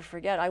 I'll never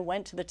forget, I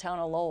went to the town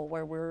of Lowell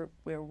where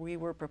we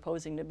were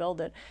proposing to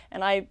build it,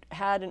 and I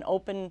had an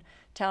open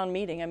town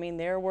meeting. I mean,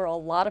 there were a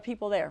lot of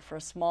people there for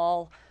a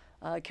small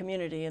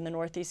community in the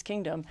Northeast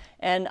Kingdom,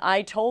 and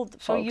I told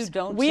folks, so you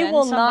don't we send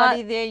will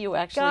somebody not, there, you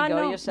actually God, go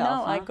no, yourself,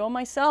 No, huh? I go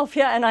myself,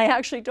 yeah, and I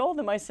actually told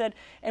them, I said,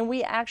 and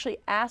we actually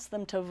asked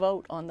them to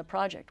vote on the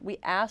project. We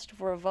asked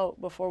for a vote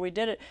before we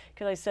did it,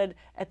 because I said,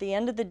 at the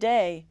end of the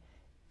day,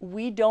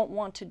 we don't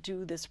want to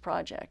do this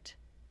project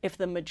if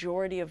the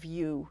majority of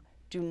you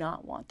do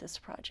not want this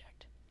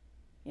project,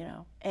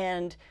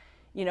 and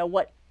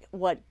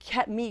what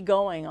kept me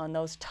going on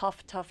those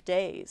tough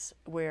days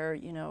where,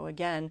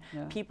 again,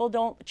 people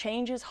don't,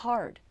 change is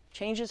hard.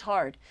 Change is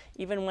hard,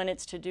 even when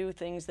it's to do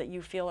things that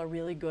you feel are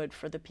really good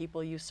for the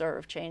people you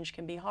serve. Change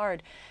can be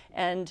hard.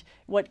 And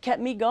what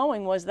kept me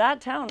going was that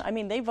town. I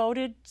mean, they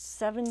voted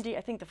 70,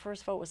 I think the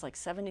first vote was like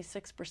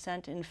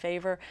 76% in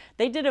favor.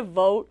 They did a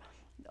vote.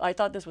 I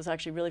thought this was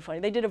actually really funny.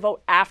 They did a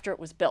vote after it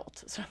was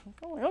built. So I'm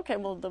going, okay,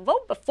 well, the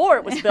vote before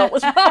it was built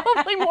was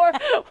probably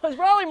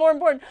more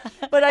important.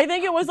 But I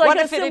think it was like what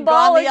a if it had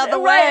symbolic, gone the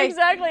other right, way?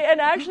 exactly.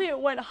 And actually, it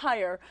went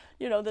higher.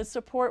 The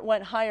support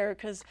went higher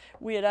because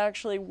we had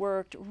actually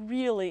worked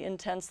really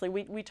intensely.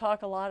 We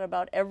talk a lot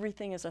about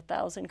everything is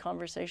 1,000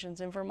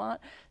 conversations in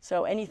Vermont.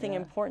 So anything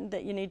important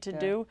that you need to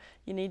do,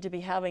 you need to be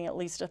having at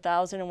least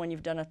 1,000. And when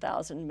you've done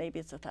 1,000, maybe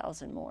it's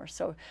 1,000 more.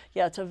 So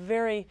yeah, it's a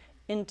very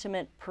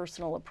intimate,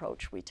 personal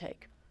approach we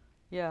take.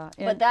 Yeah.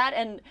 But that,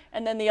 and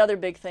then the other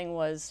big thing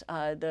was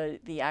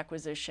the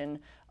acquisition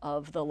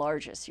of the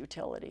largest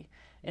utility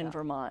in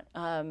Vermont.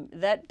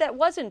 That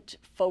wasn't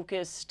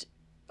focused.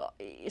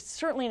 It's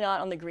certainly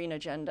not on the green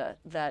agenda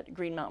that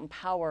Green Mountain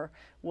Power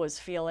was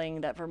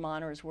feeling that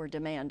Vermonters were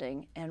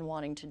demanding and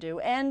wanting to do.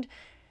 And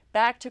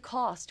back to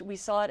cost, we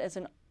saw it as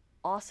an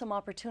awesome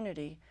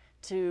opportunity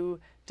to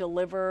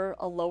deliver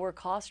a lower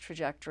cost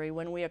trajectory.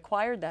 When we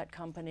acquired that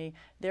company,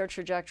 their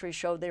trajectory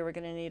showed they were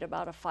going to need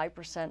about a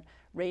 5%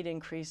 rate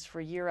increase for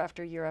year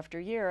after year after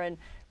year. And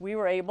we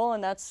were able,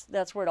 and that's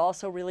where it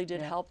also really did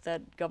help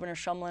that Governor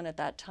Shumlin at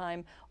that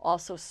time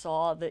also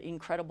saw the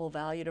incredible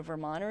value to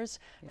Vermonters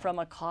from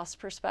a cost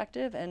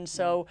perspective. And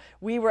so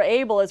we were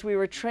able, as we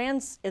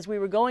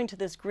were going to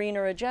this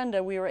greener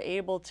agenda, we were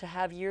able to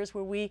have years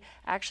where we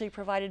actually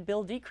provided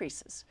bill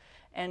decreases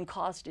and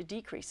cost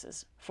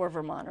decreases for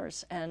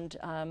Vermonters. And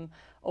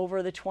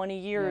over the 20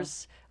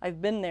 years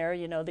I've been there,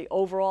 the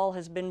overall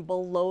has been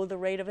below the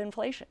rate of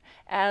inflation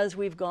as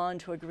we've gone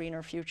to a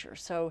greener future.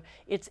 So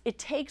it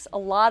takes a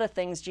lot of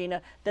things,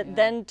 Gina, that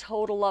then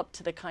total up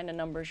to the kind of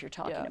numbers you're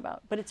talking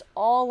about. But it's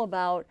all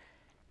about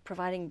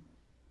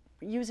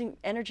using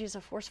energy as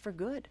a force for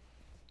good.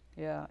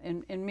 Yeah,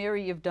 and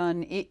Mary, you've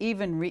done,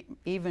 even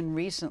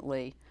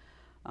recently,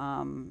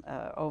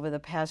 over the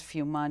past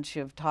few months,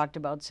 you've talked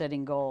about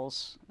setting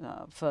goals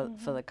for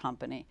the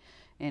company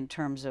in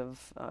terms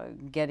of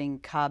getting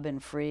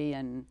carbon-free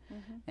and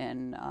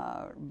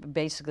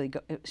basically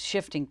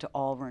shifting to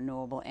all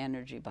renewable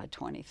energy by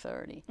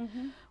 2030,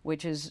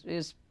 which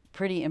is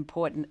pretty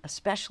important,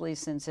 especially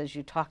since, as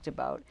you talked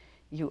about,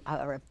 you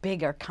are a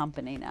bigger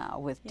company now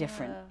with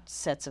different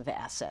sets of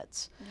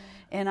assets.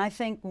 And I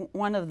think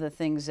one of the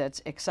things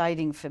that's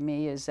exciting for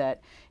me is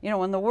that,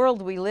 in the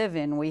world we live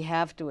in, we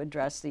have to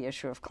address the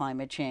issue of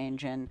climate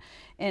change, and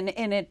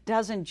it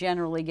doesn't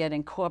generally get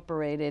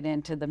incorporated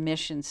into the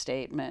mission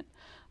statement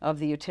of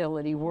the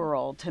utility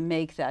world to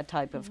make that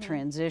type of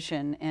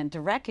transition and to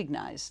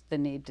recognize the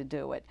need to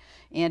do it,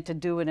 and to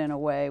do it in a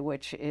way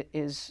which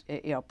is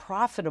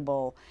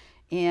profitable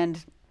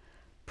and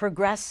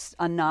progress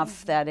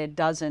enough that it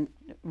doesn't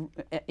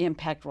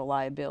impact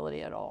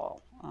reliability at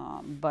all,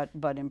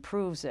 but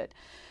improves it.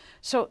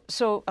 So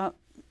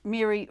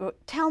Miri,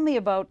 tell me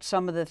about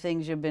some of the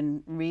things you've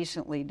been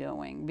recently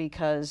doing,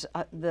 because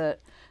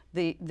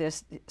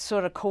this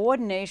sort of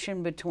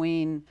coordination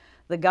between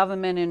the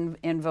government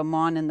in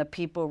Vermont and the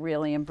people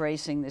really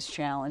embracing this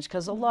challenge,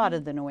 because a lot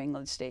of the New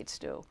England states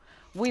do.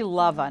 We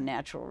love our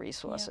natural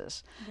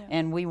resources,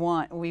 and we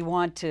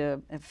want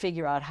to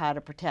figure out how to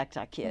protect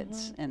our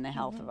kids and the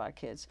health of our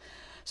kids.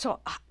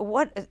 So,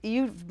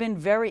 you've been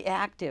very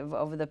active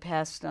over the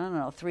past, I don't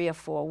know, 3 or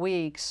 4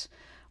 weeks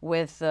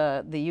with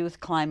the youth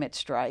climate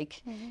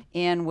strike,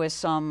 and with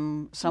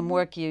some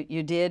work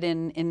you did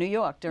in New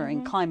York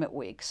during Climate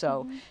Week.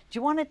 So do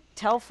you want to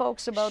tell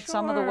folks about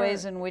some of the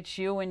ways in which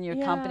you and your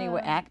company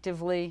were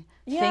actively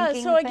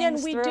thinking so again,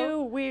 things we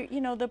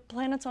through? the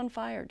planet's on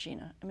fire,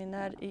 Gina. I mean,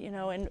 that,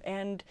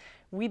 and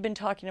we've been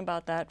talking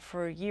about that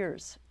for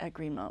years at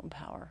Green Mountain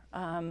Power.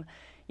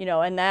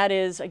 And that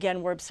is,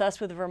 again, we're obsessed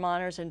with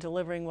Vermonters and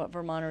delivering what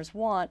Vermonters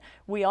want.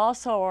 We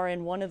also are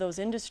in one of those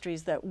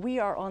industries that we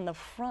are on the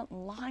front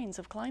lines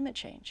of climate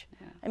change.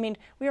 I mean,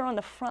 we are on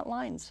the front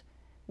lines.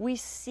 We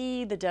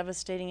see the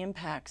devastating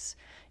impacts,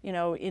 in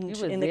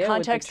the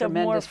context of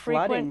more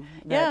frequent.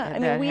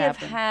 We have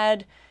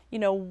had,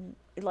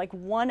 like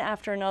one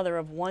after another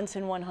of once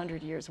in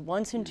 100 years,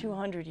 once in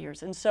 200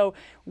 years. And so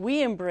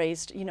we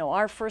embraced,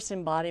 our first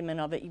embodiment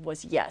of it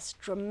was, yes,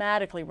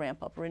 dramatically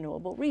ramp up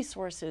renewable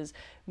resources,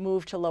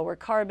 move to lower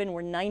carbon.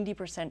 We're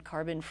 90%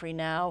 carbon free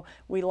now.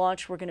 We're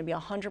going to be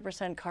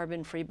 100%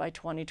 carbon free by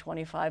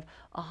 2025,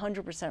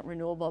 100%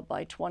 renewable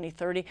by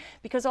 2030,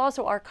 because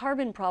also our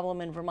carbon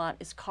problem in Vermont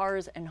is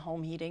cars and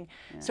home heating.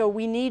 So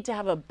we need to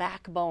have a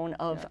backbone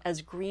of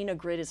as green a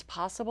grid as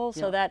possible,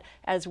 so that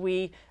as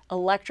we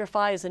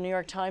electrify, as the New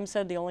York Times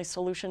said, the only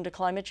solution to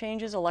climate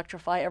change is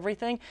electrify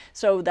everything.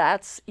 So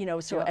that's,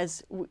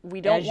 as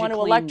we don't want to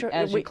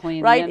electrify,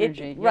 right?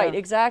 Energy. Right,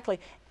 exactly.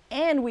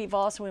 And we've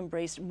also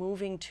embraced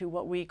moving to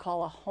what we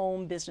call a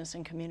home, business,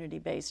 and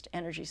community-based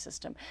energy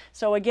system.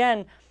 So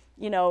again,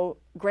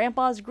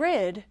 Grandpa's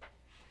grid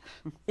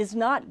is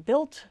not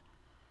built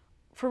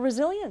for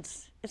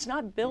resilience. It's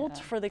not built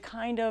for the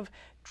kind of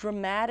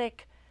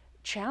dramatic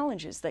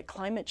challenges that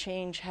climate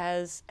change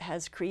has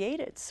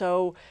created.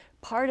 So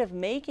part of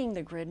making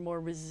the grid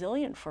more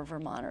resilient for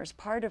Vermonters,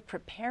 part of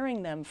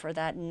preparing them for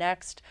that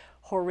next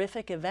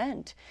horrific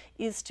event,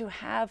 is to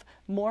have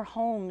more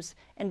homes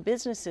and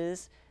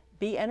businesses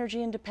be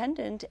energy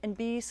independent and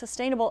be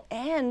sustainable.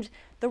 And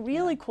the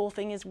really cool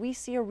thing is we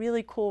see a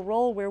really cool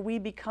role where we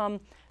become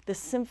the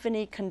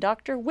symphony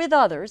conductor with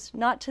others,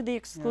 not to the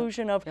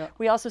exclusion of,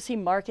 we also see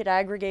market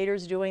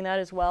aggregators doing that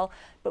as well,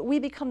 but we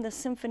become the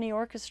symphony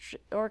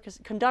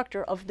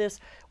conductor of this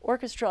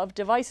orchestra of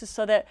devices,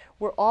 so that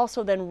we're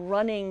also then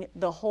running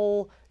the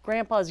whole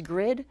Grandpa's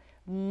grid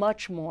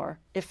much more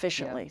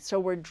efficiently. So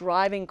we're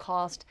driving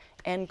cost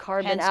and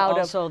carbon out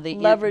of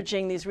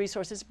leveraging these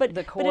resources. But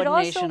the coordination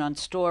but it also, on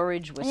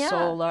storage with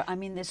solar. I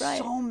mean, there's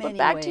so many But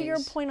back ways. to your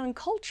point on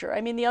culture.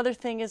 I mean, the other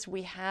thing is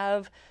we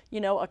have,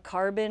 a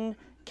carbon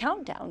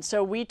countdown.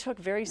 So we took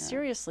very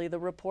seriously the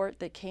report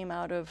that came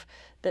out of,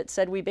 that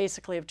said we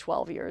basically have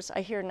 12 years.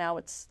 I hear now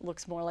it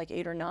looks more like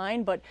 8 or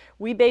 9, but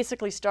we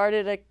basically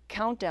started a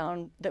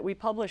countdown that we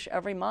publish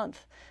every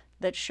month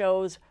that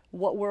shows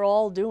what we're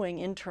all doing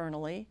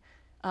internally.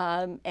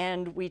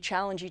 And we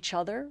challenge each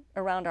other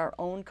around our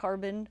own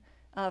carbon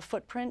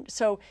footprint.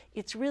 So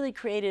it's really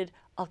created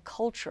a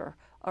culture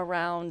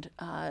around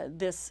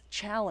this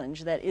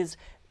challenge that is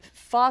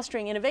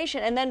fostering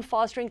innovation, and then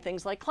fostering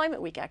things like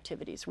Climate Week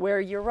activities, where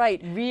you're right,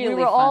 really we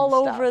were fun all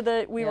stuff. over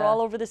the were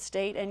all over the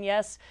state, and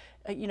yes,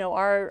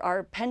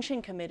 our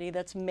pension committee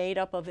that's made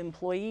up of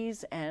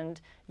employees and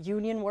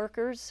union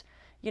workers,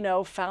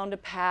 found a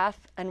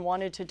path and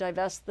wanted to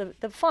divest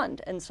the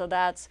fund, and so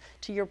that's,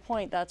 to your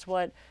point, that's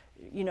what,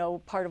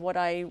 part of what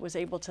I was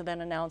able to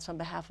then announce on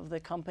behalf of the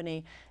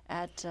company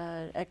at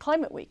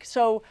Climate Week.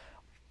 So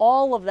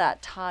all of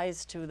that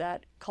ties to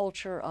that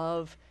culture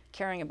of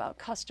caring about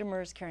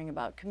customers, caring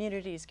about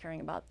communities, caring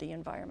about the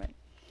environment.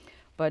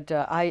 But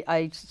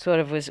I sort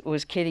of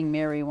was kidding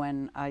Mary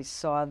when I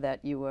saw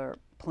that you were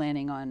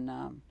planning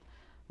on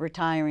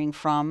retiring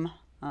from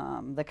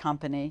the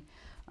company.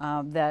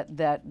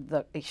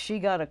 She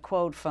got a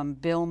quote from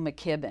Bill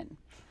McKibben,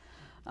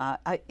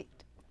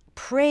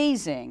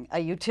 praising a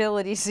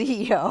utility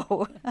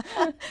CEO.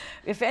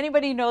 If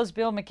anybody knows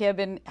Bill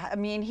McKibben, I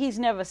mean, he's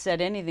never said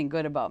anything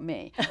good about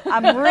me.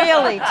 I'm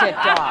really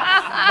ticked off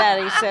that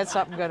he said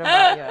something good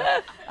about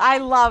you. I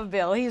love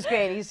Bill. He's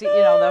great. He's,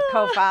 the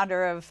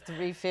co-founder of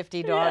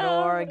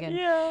 350.org. And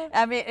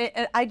I mean,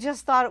 I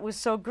just thought it was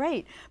so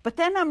great. But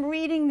then I'm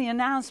reading the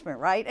announcement,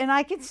 right? And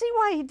I can see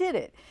why he did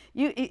it.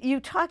 You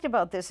talked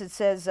about this. It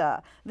says,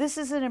 this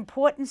is an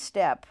important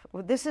step.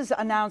 This is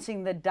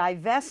announcing the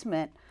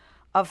divestment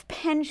of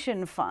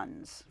pension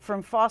funds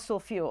from fossil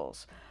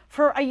fuels,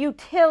 for a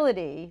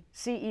utility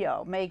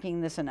CEO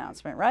making this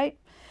announcement, right?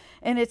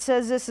 And it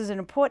says this is an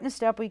important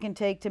step we can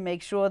take to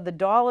make sure the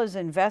dollars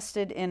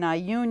invested in our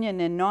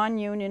union and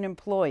non-union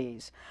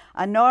employees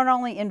are not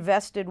only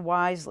invested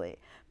wisely,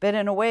 but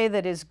in a way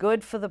that is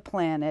good for the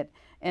planet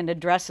and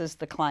addresses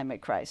the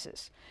climate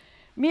crisis.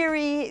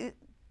 Miri,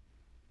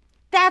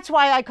 that's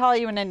why I call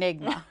you an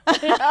enigma.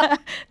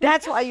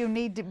 That's why you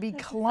need to be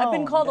cloned. I've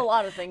been called a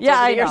lot of things Yeah,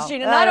 over I the years, know.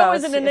 Gina, I not know,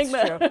 always an it's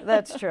enigma. true.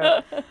 That's true.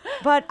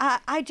 But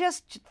I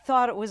just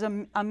thought it was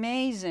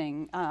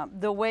amazing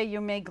the way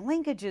you make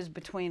linkages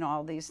between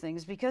all these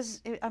things,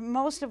 because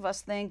most of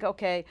us think,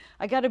 okay,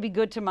 I got to be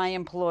good to my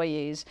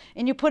employees,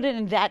 and you put it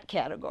in that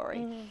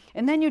category.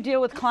 And then you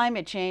deal with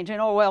climate change,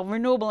 and oh, well,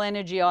 renewable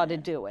energy ought to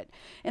do it.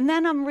 And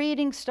then I'm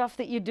reading stuff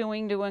that you're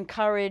doing to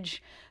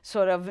encourage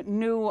sort of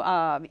new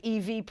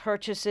EV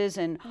purchases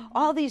and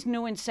all these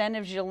new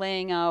incentives you're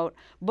laying out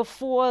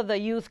before the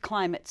youth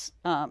climate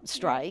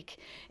strike,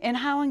 and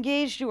how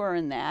engaged you are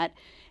in that,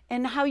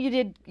 and how you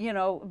did,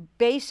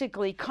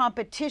 basically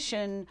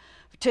competition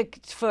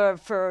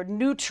for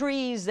new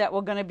trees that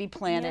were going to be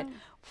planted.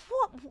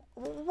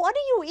 What do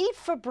you eat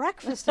for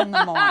breakfast in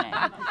the morning?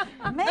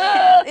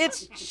 Man,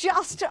 it's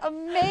just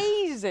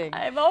amazing.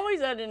 I've always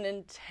had an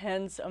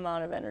intense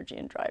amount of energy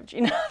and drive,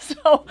 Gina.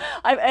 So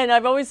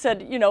I've always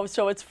said,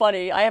 so it's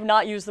funny. I have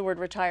not used the word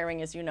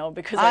retiring, as you know,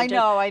 because I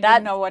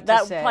didn't know what to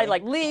say. That probably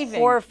leaving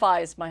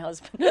horrifies my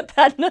husband.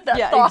 that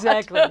yeah, thought.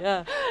 Exactly.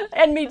 Yeah.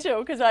 And me too,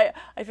 because I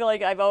feel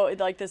like I've always,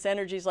 like, this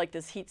energy is like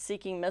this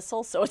heat-seeking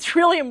missile. So it's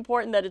really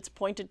important that it's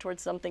pointed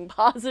towards something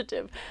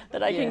positive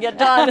that I can get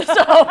done.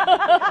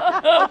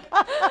 So.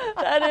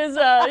 That is,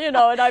 and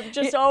I've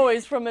just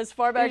always, from as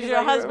far back as as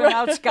your husband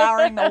out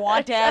scouring the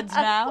want ads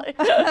now.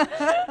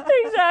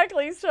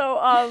 Exactly.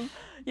 So,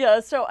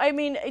 So I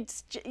mean,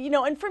 it's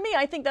and for me,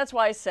 I think that's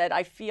why I said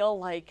I feel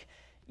like,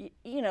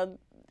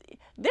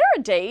 there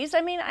are days.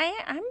 I mean,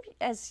 I'm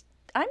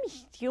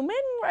human,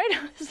 right?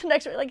 This is the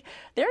next, like,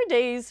 there are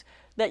days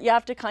that you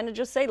have to kind of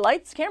just say,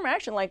 lights, camera,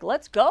 action. Like,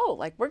 let's go.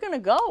 Like, we're gonna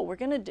go. We're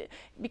gonna do,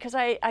 because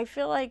I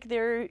feel like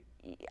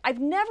I've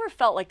never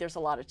felt like there's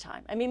a lot of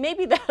time. I mean,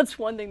 maybe that's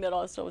one thing that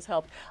also has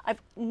helped.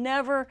 I've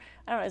never,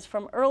 I don't know, as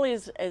from early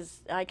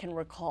as I can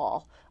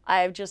recall,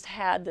 I've just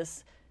had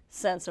this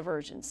sense of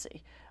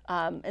urgency.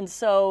 And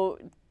so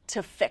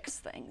to fix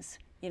things,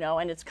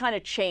 and it's kind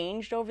of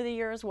changed over the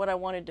years what I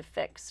wanted to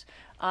fix.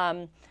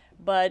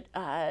 But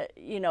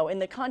in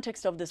the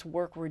context of this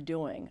work we're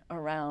doing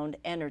around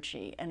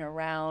energy and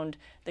around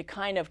the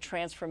kind of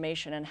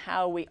transformation and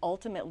how we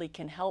ultimately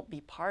can help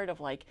be part of,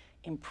 like,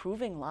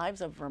 improving lives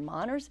of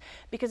Vermonters,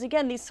 because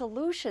again, these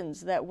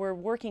solutions that we're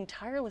working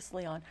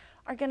tirelessly on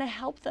are going to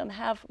help them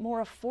have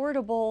more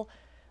affordable,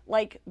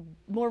 like,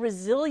 more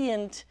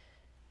resilient,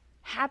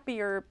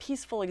 happier,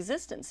 peaceful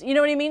existence. You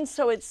know what I mean?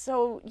 So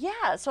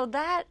so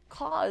that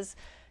cause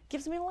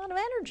gives me a lot of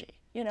energy.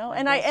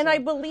 And I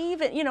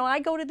believe it. I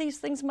go to these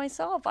things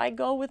myself. I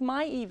go with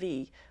my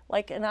EV,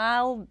 and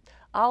I'll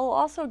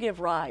also give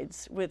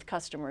rides with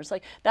customers.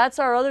 Like, that's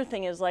our other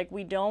thing, is, like,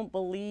 we don't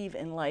believe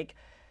in, like,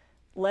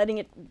 letting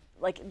it,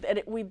 like,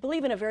 we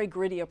believe in a very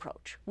gritty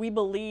approach. We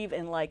believe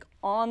in, like,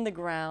 on the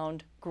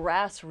ground,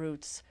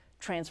 grassroots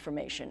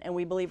transformation, and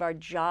we believe our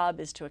job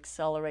is to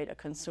accelerate a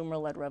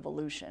consumer-led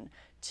revolution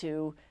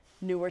to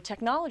newer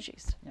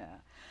technologies. Yeah.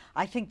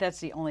 I think that's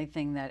the only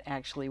thing that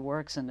actually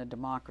works in a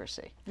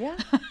democracy. Yeah,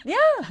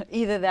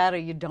 Either that or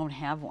you don't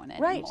have one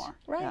anymore.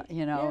 Right.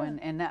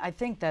 And I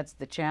think that's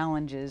the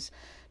challenge, is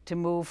to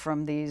move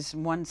from these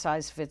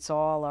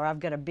one-size-fits-all, or I've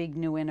got a big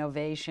new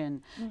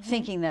innovation,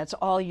 thinking that's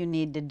all you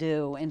need to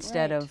do,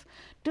 instead of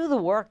do the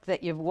work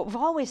that we've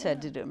always had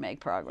to do,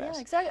 make progress.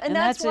 Yeah, exactly. And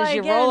that's why, as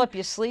you roll up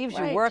your sleeves,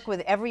 you work with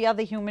every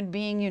other human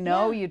being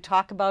you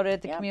talk about it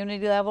at the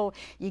community level,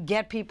 you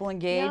get people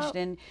engaged,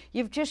 and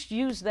you've just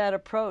used that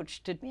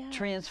approach to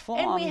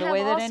transform the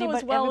way that everybody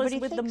as well as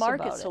thinks with the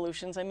market about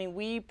solutions. I mean,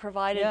 we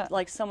provided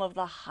like some of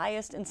the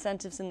highest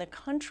incentives in the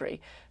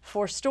country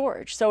for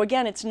storage. So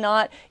again, it's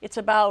a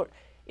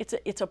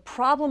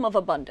problem of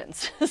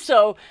abundance.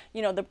 So,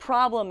 the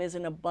problem is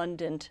an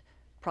abundant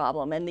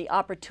problem, and the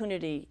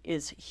opportunity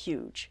is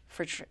huge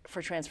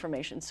for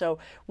transformation. So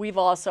we've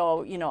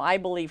also, I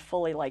believe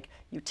fully, like,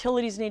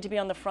 utilities need to be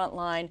on the front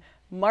line,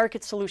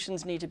 market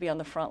solutions need to be on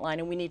the front line,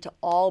 and we need to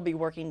all be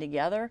working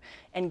together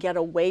and get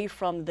away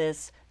from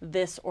this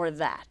or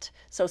that.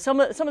 So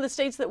some of the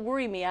states that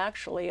worry me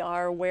actually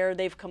are where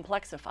they've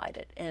complexified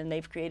it, and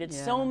they've created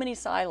so many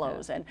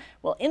silos, and,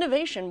 well,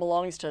 innovation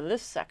belongs to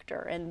this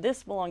sector and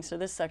this belongs to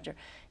this sector.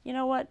 You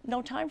know what?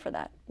 No time for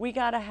that. We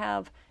got to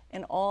have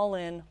an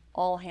all-in,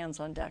 all hands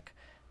on deck,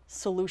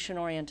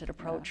 solution-oriented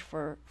approach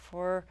for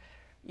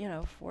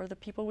the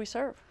people we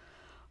serve.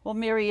 Well,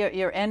 Mary,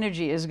 your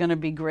energy is going to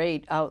be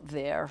great out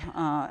there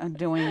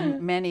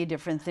doing many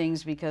different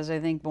things, because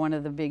I think one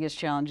of the biggest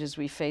challenges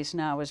we face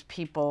now is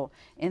people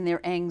in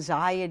their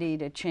anxiety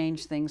to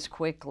change things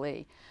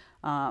quickly.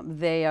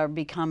 They are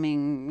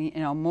becoming,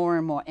 more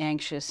and more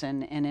anxious,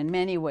 and in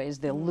many ways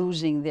they're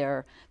losing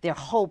their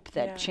hope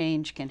that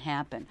change can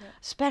happen,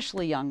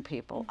 especially young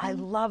people. I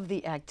love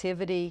the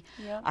activity.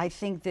 I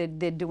think that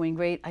they're doing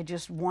great. I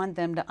just want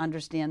them to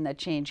understand that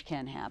change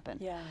can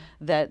happen.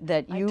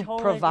 That you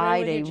totally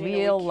provide agree a with you, Gina.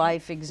 real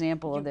life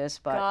example of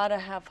this. But gotta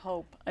have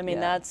hope. I mean,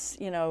 that's,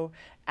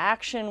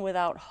 action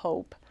without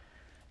hope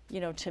you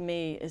know, to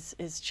me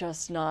is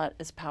just not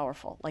as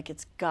powerful. Like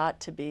it's got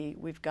to be.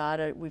 We've got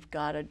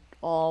to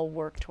all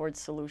work towards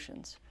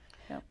solutions.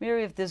 Yep.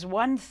 Mary, if there's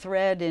one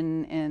thread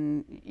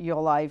in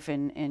your life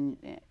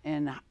and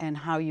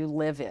how you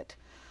live it,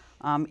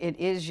 it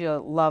is your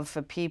love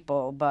for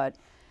people, but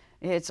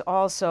it's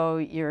also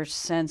your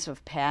sense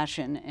of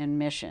passion and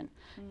mission.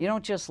 You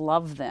don't just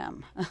love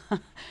them,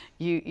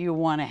 you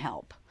want to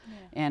help. Yeah.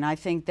 And I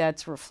think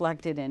that's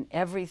reflected in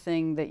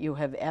everything that you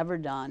have ever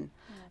done.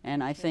 Yeah,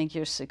 and I think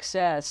your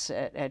success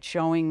at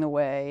showing the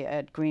way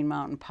at Green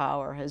Mountain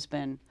Power has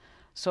been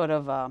sort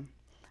of a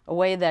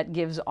way that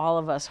gives all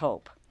of us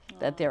hope.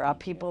 That there are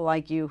people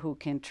like you who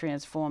can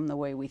transform the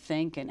way we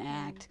think and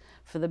act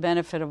for the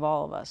benefit of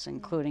all of us,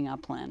 including our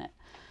planet.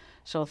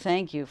 So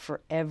thank you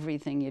for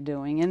everything you're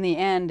doing. In the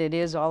end, it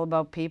is all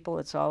about people.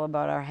 It's all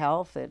about our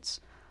health. It's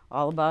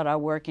all about our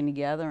working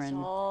together. It's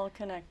all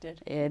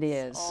connected.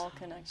 It's all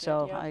connected.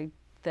 So yep. I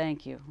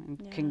thank you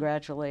and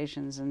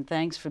congratulations, and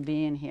thanks for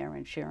being here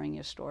and sharing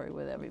your story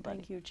with everybody.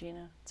 Thank you,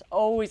 Gina. It's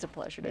always a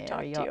pleasure to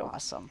talk to you. You're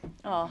awesome.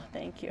 Oh,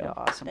 thank you. You're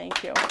awesome.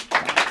 Thank you.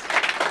 Thanks.